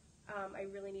like, I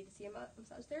really need to see a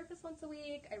massage therapist once a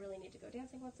week, I really need to go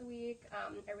dancing once a week,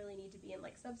 I really need to be in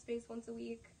like subspace once a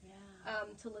week,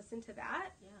 to listen to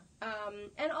that.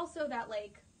 And also that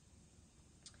like,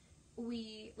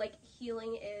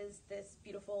 healing is this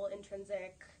beautiful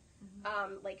intrinsic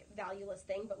like valueless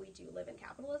thing, but we do live in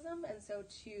capitalism, and so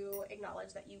to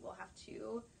acknowledge that you will have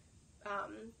to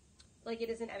like, it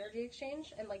is an energy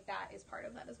exchange, and like that is part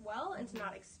of that as well, and to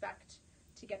not expect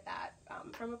to get that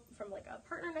from like a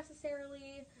partner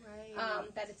necessarily,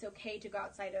 that it's okay to go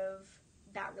outside of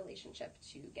that relationship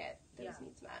to get those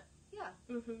needs met.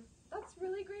 That's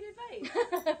really great advice.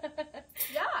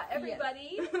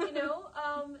 Everybody, you know,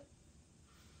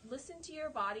 listen to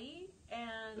your body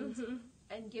and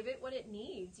give it what it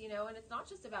needs, you know, and it's not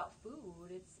just about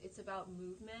food, it's about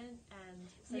movement and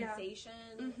sensation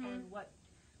and what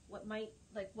might,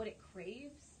 like, what it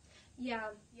craves.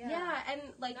 And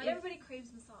like, not everybody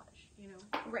craves massage, you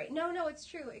know. Right. No, it's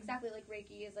true. Exactly. Like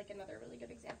Reiki is like another really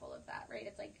good example of that, right?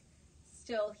 It's like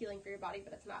still healing for your body,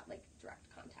 but it's not like direct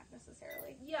contact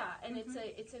necessarily. And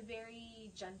it's a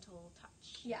very gentle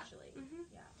touch, usually.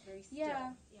 Very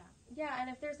still. And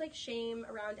if there's like shame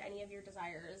around any of your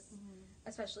desires,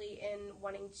 especially in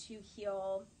wanting to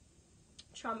heal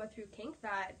trauma through kink,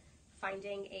 that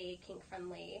finding a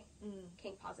kink-friendly,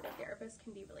 kink-positive therapist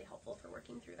can be really helpful for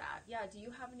working through that. Yeah, do you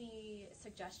have any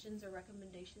suggestions or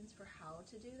recommendations for how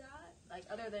to do that? Like,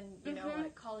 other than, you know,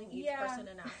 like calling each person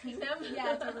and asking them?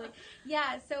 Yeah, totally.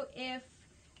 Yeah, so if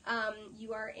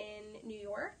you are in New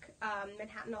York,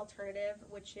 Manhattan Alternative,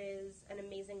 which is an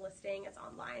amazing listing, it's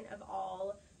online, of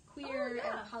all queer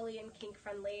and poly and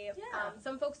kink-friendly.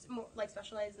 Some folks more, like,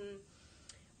 specialize in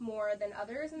more than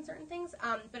others in certain things.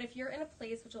 But if you're in a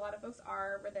place, which a lot of folks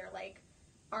are, where there like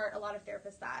aren't a lot of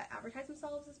therapists that advertise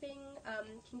themselves as being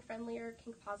kink friendly or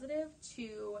kink positive,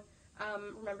 to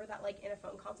remember that like in a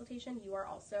phone consultation, you are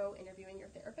also interviewing your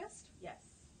therapist.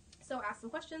 Yes. So ask some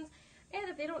questions, and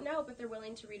if they don't know but they're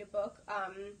willing to read a book,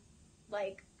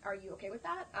 like, are you okay with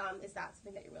that? Is that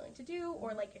something that you're willing to do?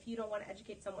 Or like if you don't want to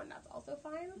educate someone, that's also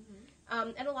fine.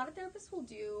 And a lot of therapists will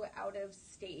do out of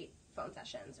state phone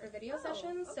sessions or video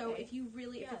sessions. Okay. So if you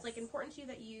really, if it's like important to you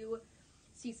that you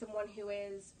see someone who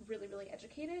is really, really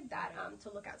educated, that to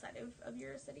look outside of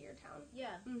your city or town.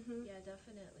 Yeah, yeah,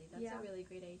 definitely. That's a really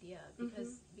great idea,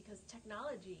 because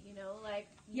technology, you know, like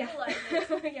utilize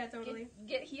it. Yeah, totally.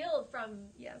 Get healed from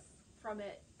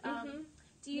it.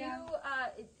 Do you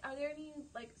are there any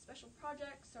like special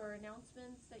projects or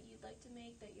announcements that you'd like to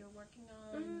make that you're working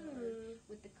on or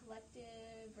with the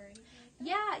collective or anything like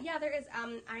that? Yeah, there is.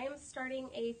 I am starting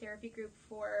a therapy group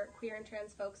for queer and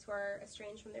trans folks who are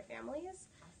estranged from their families,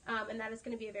 and that is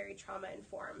going to be a very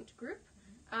trauma-informed group,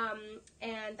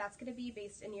 and that's going to be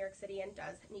based in New York City and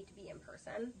does need to be in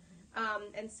person,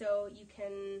 and so you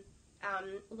can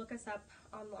look us up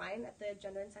online at the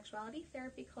Gender and Sexuality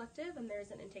Therapy Collective, and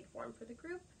there's an intake form for the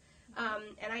group,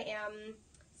 and I am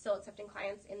still accepting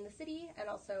clients in the city and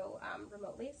also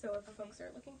remotely, so if folks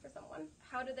are looking for someone.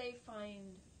 How do they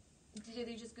find, do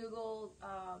they just Google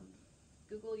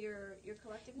your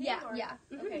collective name? Yeah.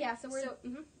 Okay. Yeah, so we're...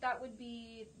 that would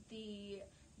be the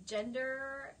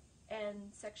Gender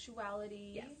and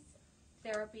Sexuality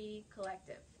Therapy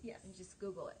Collective. Yes. And just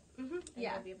Google it. And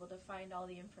you'll be able to find all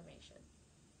the information.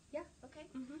 Yeah. Okay.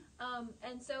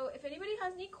 And so if anybody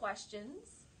has any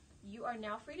questions, you are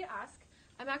now free to ask.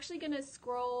 I'm actually going to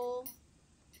scroll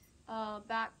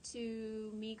back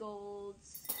to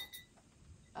Meagold's.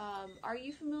 Are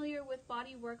you familiar with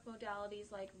body work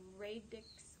modalities like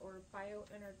radix or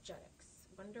bioenergetics?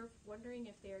 Wondering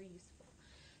if they are useful.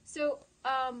 So,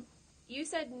 you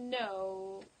said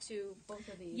no to both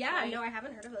of these. Yeah, right? no, I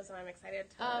haven't heard of those, and I'm excited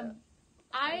to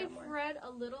I've read a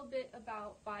little bit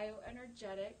about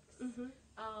bioenergetics.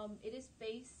 It is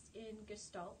based in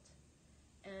Gestalt,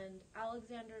 and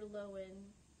Alexander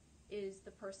Lowen is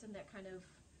the person that kind of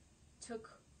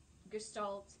took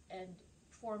Gestalt and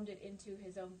formed it into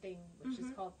his own thing, which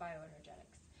is called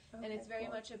bioenergetics. Okay, and it's very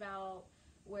much about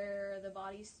where the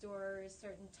body stores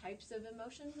certain types of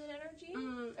emotions and energy.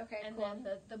 And then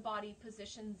the body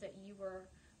positions that you were,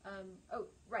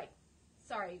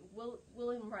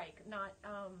 Wilhelm Reich, not,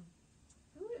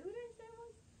 who did I say it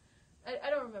was? I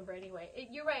don't remember anyway.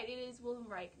 You're right, it is Wilhelm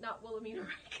Reich, not Wilhelmina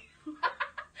Reich.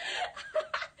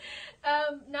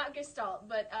 Not Gestalt,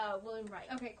 but Wilhelm Reich.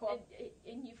 Okay, cool.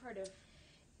 And you've heard of...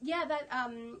 Yeah, that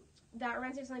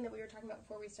reminds me of something that we were talking about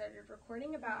before we started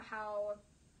recording, about how,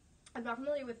 I'm not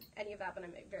familiar with any of that, but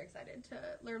I'm very excited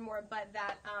to learn more, but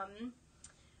that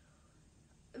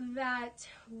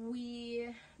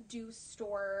we do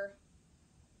store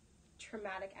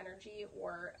traumatic energy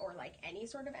or like any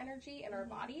sort of energy in our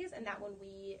bodies, and that when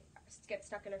we get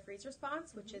stuck in a freeze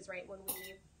response, which is right when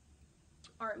we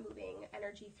aren't moving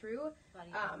energy through.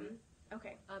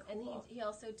 Okay. And he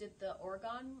also did the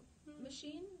Orgon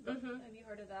machine. Have you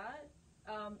heard of that?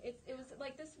 It was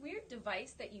like this weird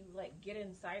device that you like get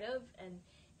inside of, and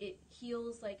it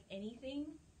heals like anything,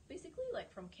 basically, like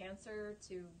from cancer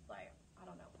to like, I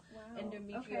don't know,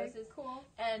 endometriosis. Okay, cool.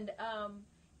 And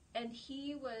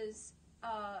he was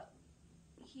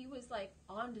like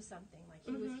onto something. Like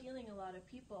he was healing a lot of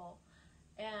people,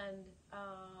 and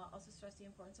also stressed the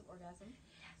importance of orgasm.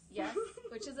 Yes,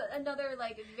 which is another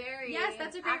like very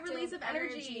that's a great release of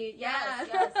energy. Yes.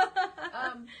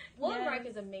 Wilhelm Reich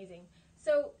is amazing.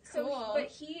 So cool. But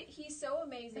he's so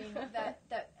amazing that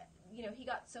you know, he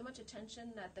got so much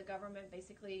attention that the government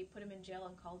basically put him in jail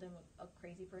and called him a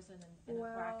crazy person and a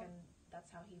quack, and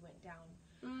that's how he went down.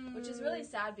 Which is really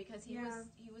sad, because he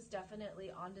was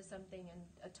definitely onto something and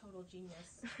a total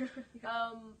genius.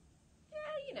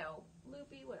 You know,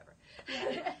 loopy, whatever.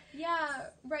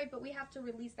 Right, but we have to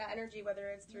release that energy, whether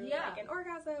it's through like an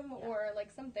orgasm or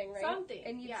like something, right? Something.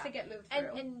 It needs to get moved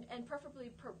through. And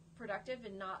preferably productive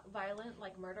and not violent,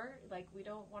 like murder. Like, we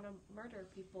don't want to murder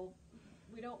people.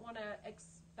 We don't want to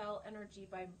expel energy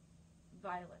by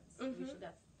violence.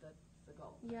 That's the the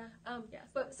goal. Yeah. Yes.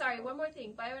 But sorry, one more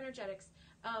thing. Bioenergetics.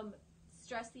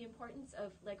 Stress the importance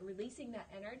of like releasing that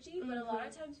energy, but a lot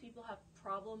of times people have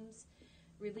problems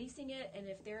releasing it, and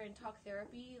if they're in talk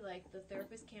therapy, like the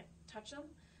therapist can't touch them.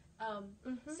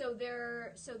 So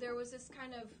there was this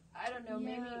kind of, I don't know,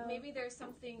 maybe there's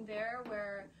something there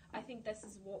where I think this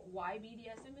is why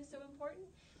BDSM is so important,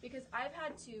 because I've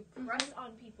had to press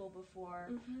on people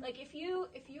before. Like if you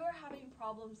are having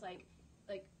problems like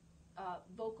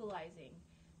vocalizing,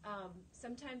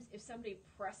 sometimes if somebody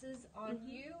presses on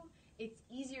you, it's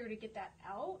easier to get that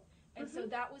out. And so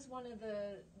that was one of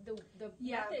the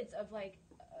methods of like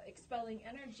expelling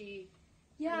energy.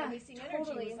 Releasing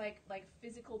energy was like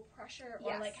physical pressure,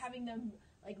 or like having them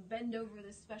like bend over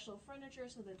this special furniture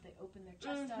so that they open their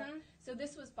chest up. So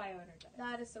this was bioenergetics.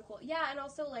 That is so cool. Yeah, and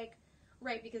also like,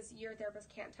 right, because your therapist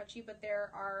can't touch you, but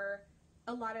there are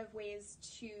a lot of ways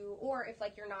to, or if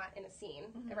like you're not in a scene,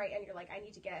 right, and you're like, I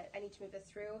need to move this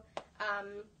through,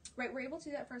 right, we're able to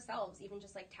do that for ourselves, even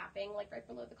just like tapping like right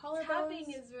below the collarbones.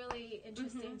 Tapping is really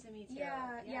interesting to me too.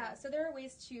 Yeah. So there are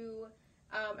ways to,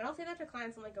 and I'll say that to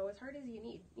clients, I'm like, go as hard as you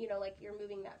need, you know, like you're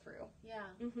moving that through.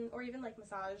 Or even like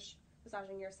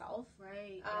massaging yourself.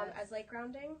 Right. As like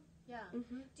grounding. Yeah.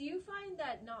 Do you find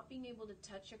that not being able to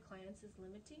touch your clients is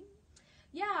limiting?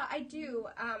 Yeah, I do.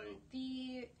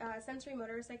 The sensory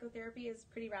motor psychotherapy is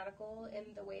pretty radical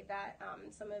in the way that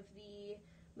some of the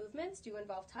movements do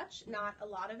involve touch. Not a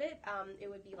lot of it. It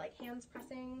would be like hands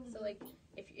pressing. So like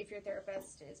if your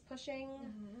therapist is pushing,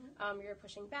 you're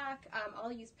pushing back.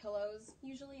 I'll use pillows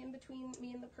usually in between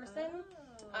me and the person.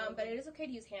 But it is okay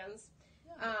to use hands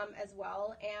as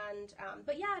well. And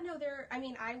but yeah, no,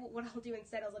 what I'll do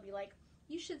instead is I'll be like,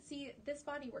 you should see this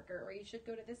body worker, or you should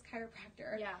go to this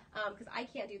chiropractor. Because I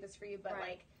can't do this for you, but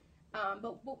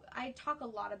but I talk a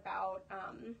lot about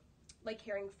like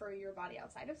caring for your body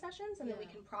outside of sessions, and then we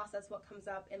can process what comes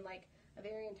up in like a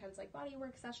very intense like body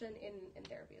work session in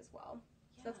therapy as well.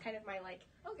 So that's kind of my like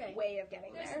way of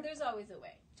getting there. There's always a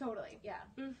way. Totally. Yeah.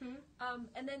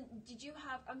 And then did you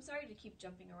have, I'm sorry to keep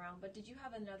jumping around, but did you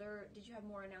have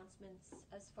more announcements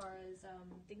as far as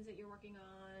things that you're working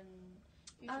on?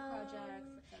 Future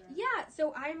projects, etc.? Yeah,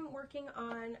 so I'm working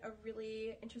on a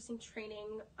really interesting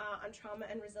training on trauma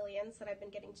and resilience that I've been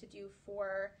getting to do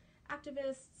for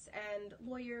activists and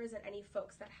lawyers and any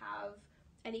folks that have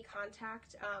any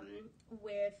contact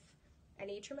with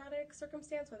any traumatic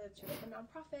circumstance, whether it's like a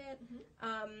nonprofit.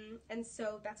 And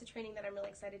so that's a training that I'm really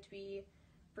excited to be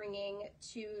bringing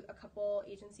to a couple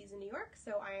agencies in New York.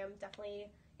 So I am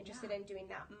definitely interested in doing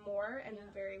that more, and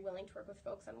very willing to work with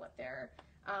folks on what their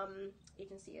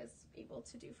agency is able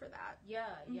to do for that.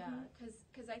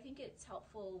 Because I think it's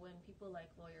helpful when people like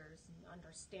lawyers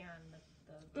understand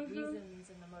the reasons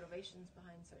and the motivations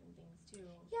behind certain things too.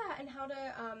 Yeah, and how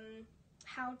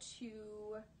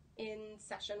to in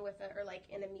session with or like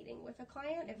in a meeting with a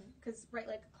client, because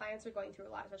like clients are going through a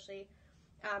lot, especially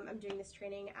I'm doing this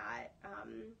training at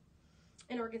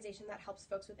an organization that helps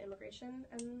folks with immigration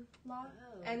and law.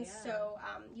 So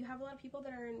you have a lot of people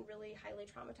that are in really highly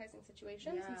traumatizing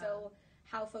situations, and so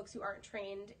how folks who aren't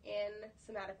trained in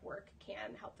somatic work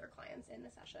can help their clients in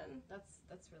a session.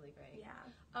 That's really great.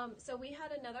 So we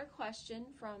had another question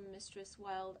from Mistress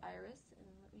Wild Iris, and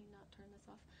let me not turn this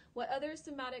off. What other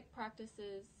somatic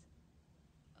practices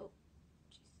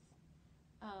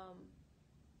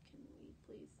can we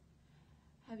please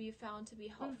have you found to be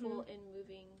helpful in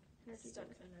moving stuck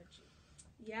energy?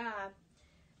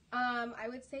 I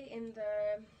would say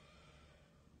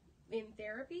in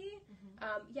therapy,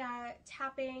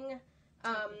 tapping,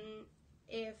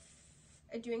 if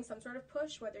doing some sort of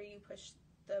push, whether you push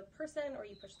the person or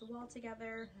you push the wall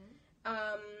together,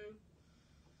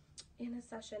 in a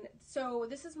session. So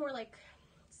this is more like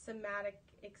somatic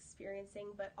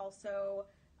experiencing, but also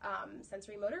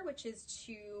sensory motor, which is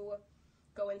to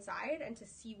go inside and to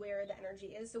see where the energy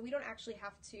is. So we don't actually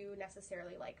have to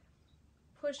necessarily like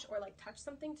push or like touch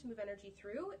something to move energy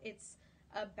through. It's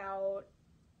about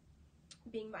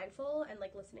being mindful and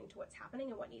like listening to what's happening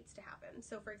and what needs to happen.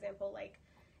 So for example, like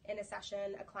in a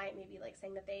session, a client may be like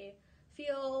saying that they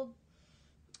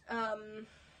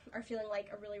are feeling like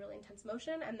a really, really intense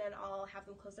motion, and then I'll have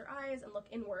them close their eyes and look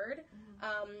inward.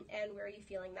 And where are you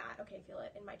feeling that? Okay, feel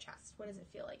it in my chest. What does it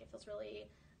feel like? It feels really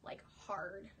like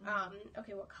hard.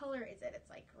 Okay, what color is it? It's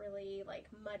like really like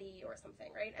muddy or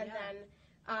something, right? And then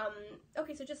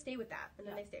okay, so just stay with that. And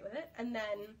then they stay with it. And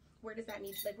then where does that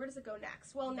need, like, where does it go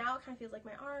next? Well, now it kind of feels like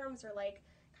my arms are like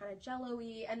kind of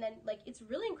jello-y. And then like, it's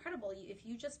really incredible. If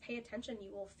you just pay attention,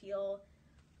 you will feel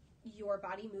your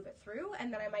body move it through.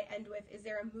 And then I might end with, is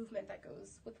there a movement that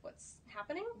goes with what's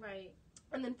happening? Right.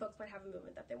 and then folks might have a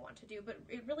movement that they want to do. But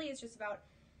it really is just about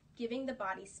giving the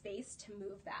body space to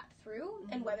move that through,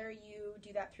 and whether you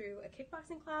do that through a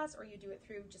kickboxing class or you do it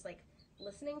through just like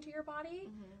listening to your body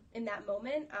in that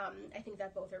moment, I think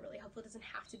that both are really helpful. It doesn't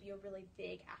have to be a really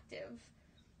big active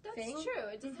thing. That's true.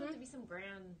 It doesn't have to be some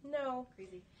grand,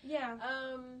 crazy. Yeah.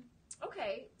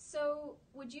 Okay, so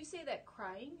would you say that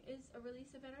crying is a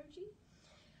release of energy?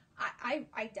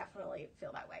 I definitely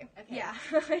feel that way. Okay. Yeah,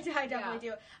 I definitely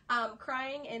do.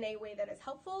 Crying in a way that is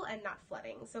helpful and not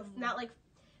flooding. So not like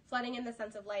flooding in the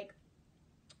sense of like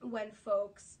when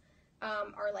folks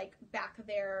are like back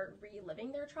there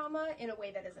reliving their trauma in a way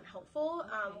that isn't helpful,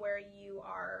 where you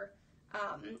are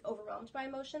overwhelmed by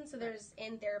emotion. So there's,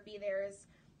 in therapy, there's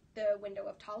the window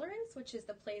of tolerance, which is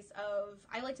the place of,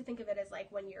 I like to think of it as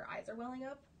like when your eyes are welling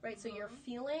up, right? So you're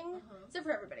feeling, so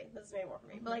for everybody, this is maybe more for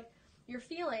me, but like you're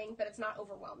feeling, but it's not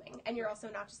overwhelming. And you're also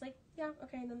not just like, yeah,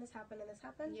 okay, and then this happened and this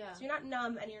happened. Yeah. So you're not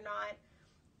numb and you're not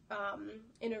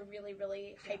in a really,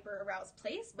 really hyper aroused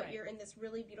place, but you're in this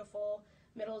really beautiful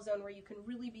middle zone where you can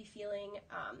really be feeling,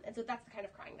 and so that's the kind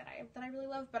of crying that I really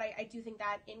love. But I do think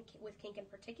that with kink in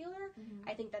particular,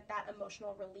 I think that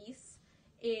emotional release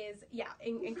is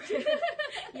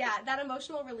that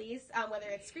emotional release, whether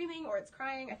it's screaming or it's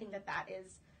crying, I think that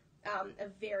is a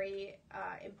very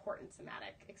important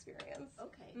somatic experience.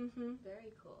 Okay.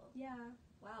 Very cool. Yeah.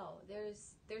 Wow.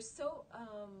 There's so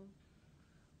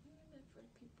for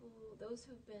people, those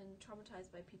who've been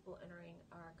traumatized by people entering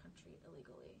our country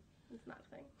illegally. It's not a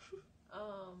thing.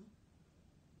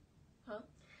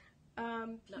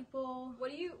 People. No.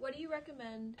 What do you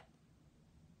recommend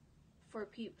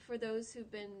for those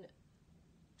who've been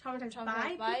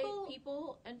traumatized by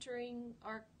people entering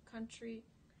our country?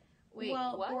 Wait,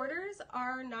 well, what? Borders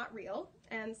are not real,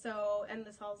 and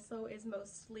this also is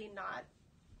mostly not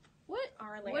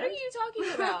our land. What are you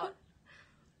talking about?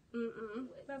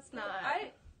 That's not.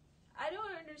 I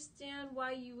don't understand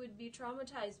why you would be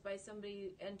traumatized by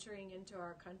somebody entering into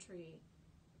our country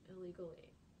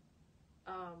illegally.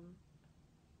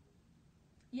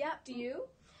 Yeah. Do you?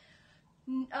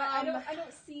 I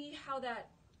don't see how that.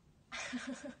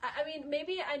 I mean,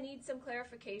 maybe I need some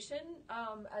clarification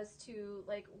as to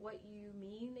like what you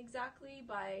mean exactly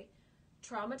by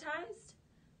traumatized,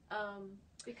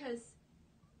 because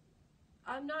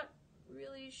I'm not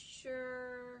really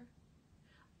sure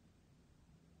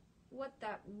what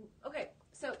that. Okay,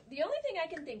 so the only thing I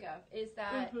can think of is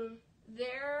that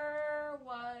there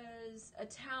was a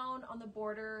town on the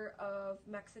border of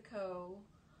Mexico,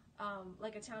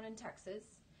 like a town in Texas,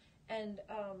 and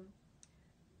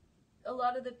a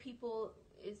lot of the people,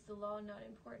 is the law not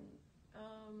important?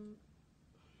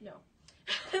 No.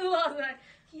 The law's not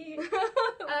huge.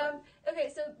 Okay,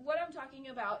 so what I'm talking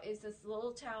about is this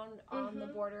little town on the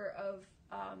border of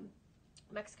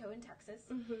Mexico and Texas,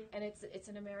 and it's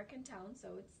an American town,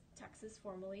 so it's Texas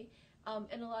formally,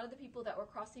 and a lot of the people that were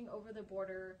crossing over the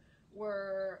border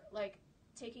were like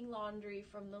taking laundry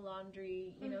from the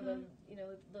laundry,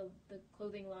 the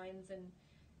clothing lines, and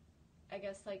I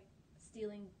guess like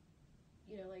stealing,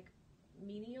 like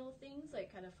menial things,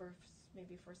 like kind of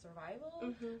maybe for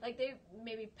survival, like they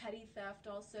maybe petty theft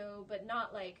also, but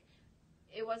not like,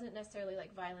 it wasn't necessarily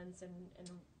like violence and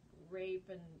rape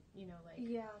and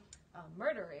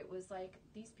murder. It was like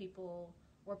these people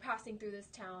were passing through this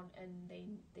town and they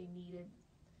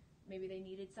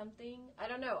needed something. I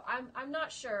don't know. I'm not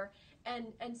sure.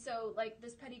 And so like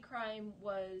this petty crime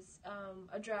was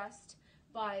addressed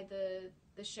by the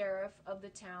sheriff of the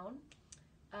town,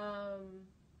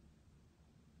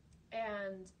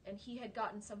 and he had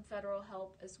gotten some federal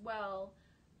help as well.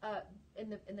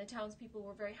 And the townspeople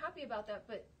were very happy about that,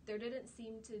 but there didn't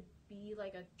seem to be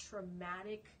like a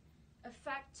traumatic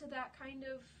effect to that kind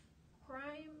of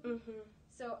crime.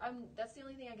 So that's the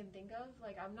only thing I can think of.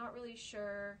 Like, I'm not really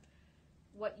sure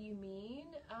what you mean.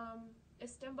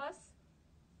 Istanbul,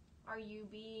 are you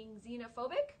being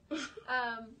xenophobic?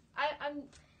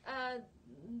 I'm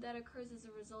that occurs as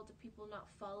a result of people not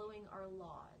following our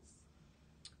laws.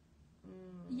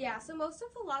 Yeah, so most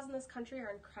of the laws in this country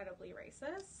are incredibly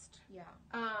racist. Yeah.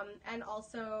 And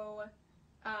also,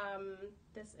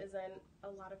 this isn't a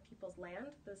lot of people's land.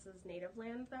 This is native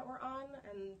land that we're on,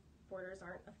 and borders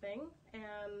aren't a thing.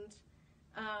 And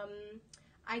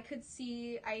I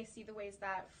see the ways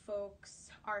that folks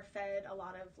are fed a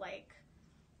lot of like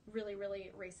really,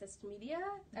 really racist media,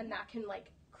 and that can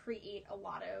like create a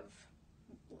lot of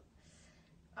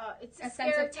it's a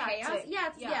sense of chaos.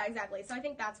 Yeah, exactly. So I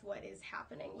think that's what is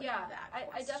happening with that.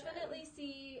 I definitely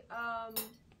see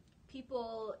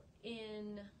people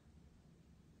in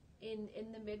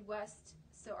the Midwest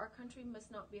so our country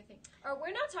must not be a thing. Or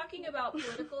we're not talking about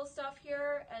political stuff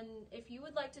here, and if you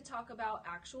would like to talk about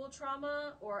actual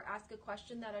trauma or ask a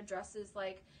question that addresses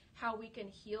like how we can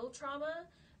heal trauma,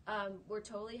 we're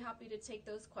totally happy to take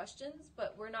those questions,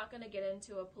 but we're not going to get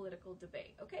into a political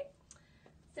debate, okay?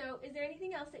 So is there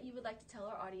anything else that you would like to tell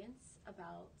our audience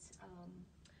about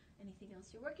anything else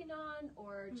you're working on,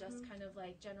 or just kind of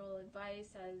like general advice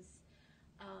as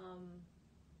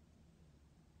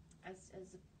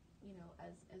you know,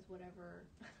 as whatever?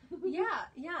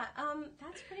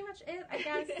 That's pretty much it, I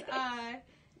guess.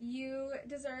 You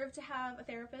deserve to have a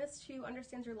therapist who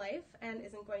understands your life and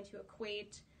isn't going to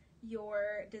equate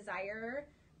your desire,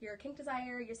 your kink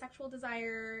desire, your sexual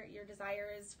desire, your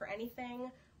desires for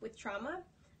anything with trauma.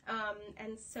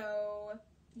 And so,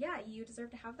 you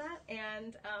deserve to have that,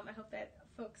 and I hope that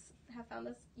folks have found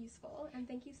this useful, and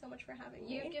thank you so much for having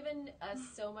me. You've given us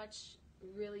so much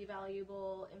really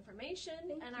valuable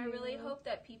information, and I really hope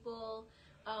that people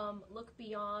look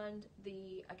beyond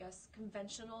the, I guess,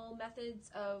 conventional methods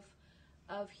of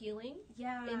healing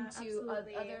into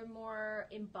other more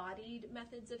embodied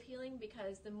methods of healing,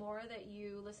 because the more that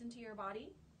you listen to your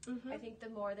body, I think the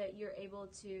more that you're able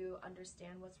to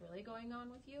understand what's really going on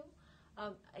with you.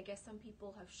 I guess some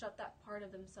people have shut that part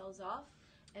of themselves off,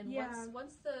 and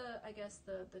once the, I guess,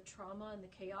 the trauma and the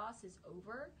chaos is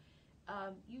over,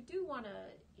 you do want to,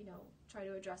 you know, try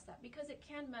to address that, because it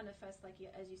can manifest, like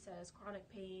as you said, as chronic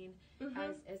pain,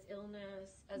 as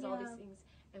illness, as all these things,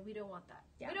 and we don't want that.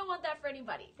 We don't want that for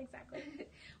anybody. Exactly.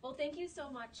 Well, thank you so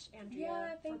much,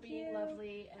 Andrea, for being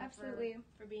lovely and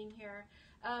for being here.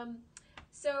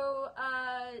 So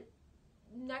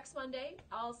next Monday,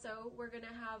 also, we're going to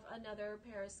have another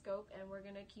Periscope, and we're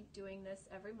going to keep doing this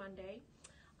every Monday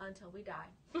until we die.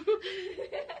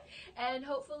 And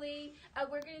hopefully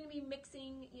we're going to be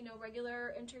mixing, you know,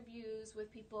 regular interviews with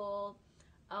people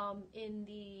in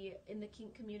the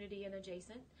kink community and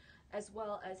adjacent, as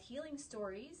well as healing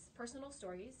stories, personal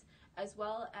stories, as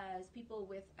well as people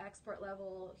with expert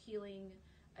level healing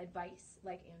advice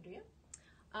like Andrea.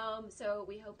 So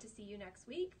we hope to see you next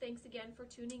week. Thanks again for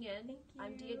tuning in. Thank you.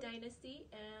 I'm Dia Dynasty,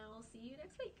 and I'll see you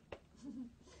next week.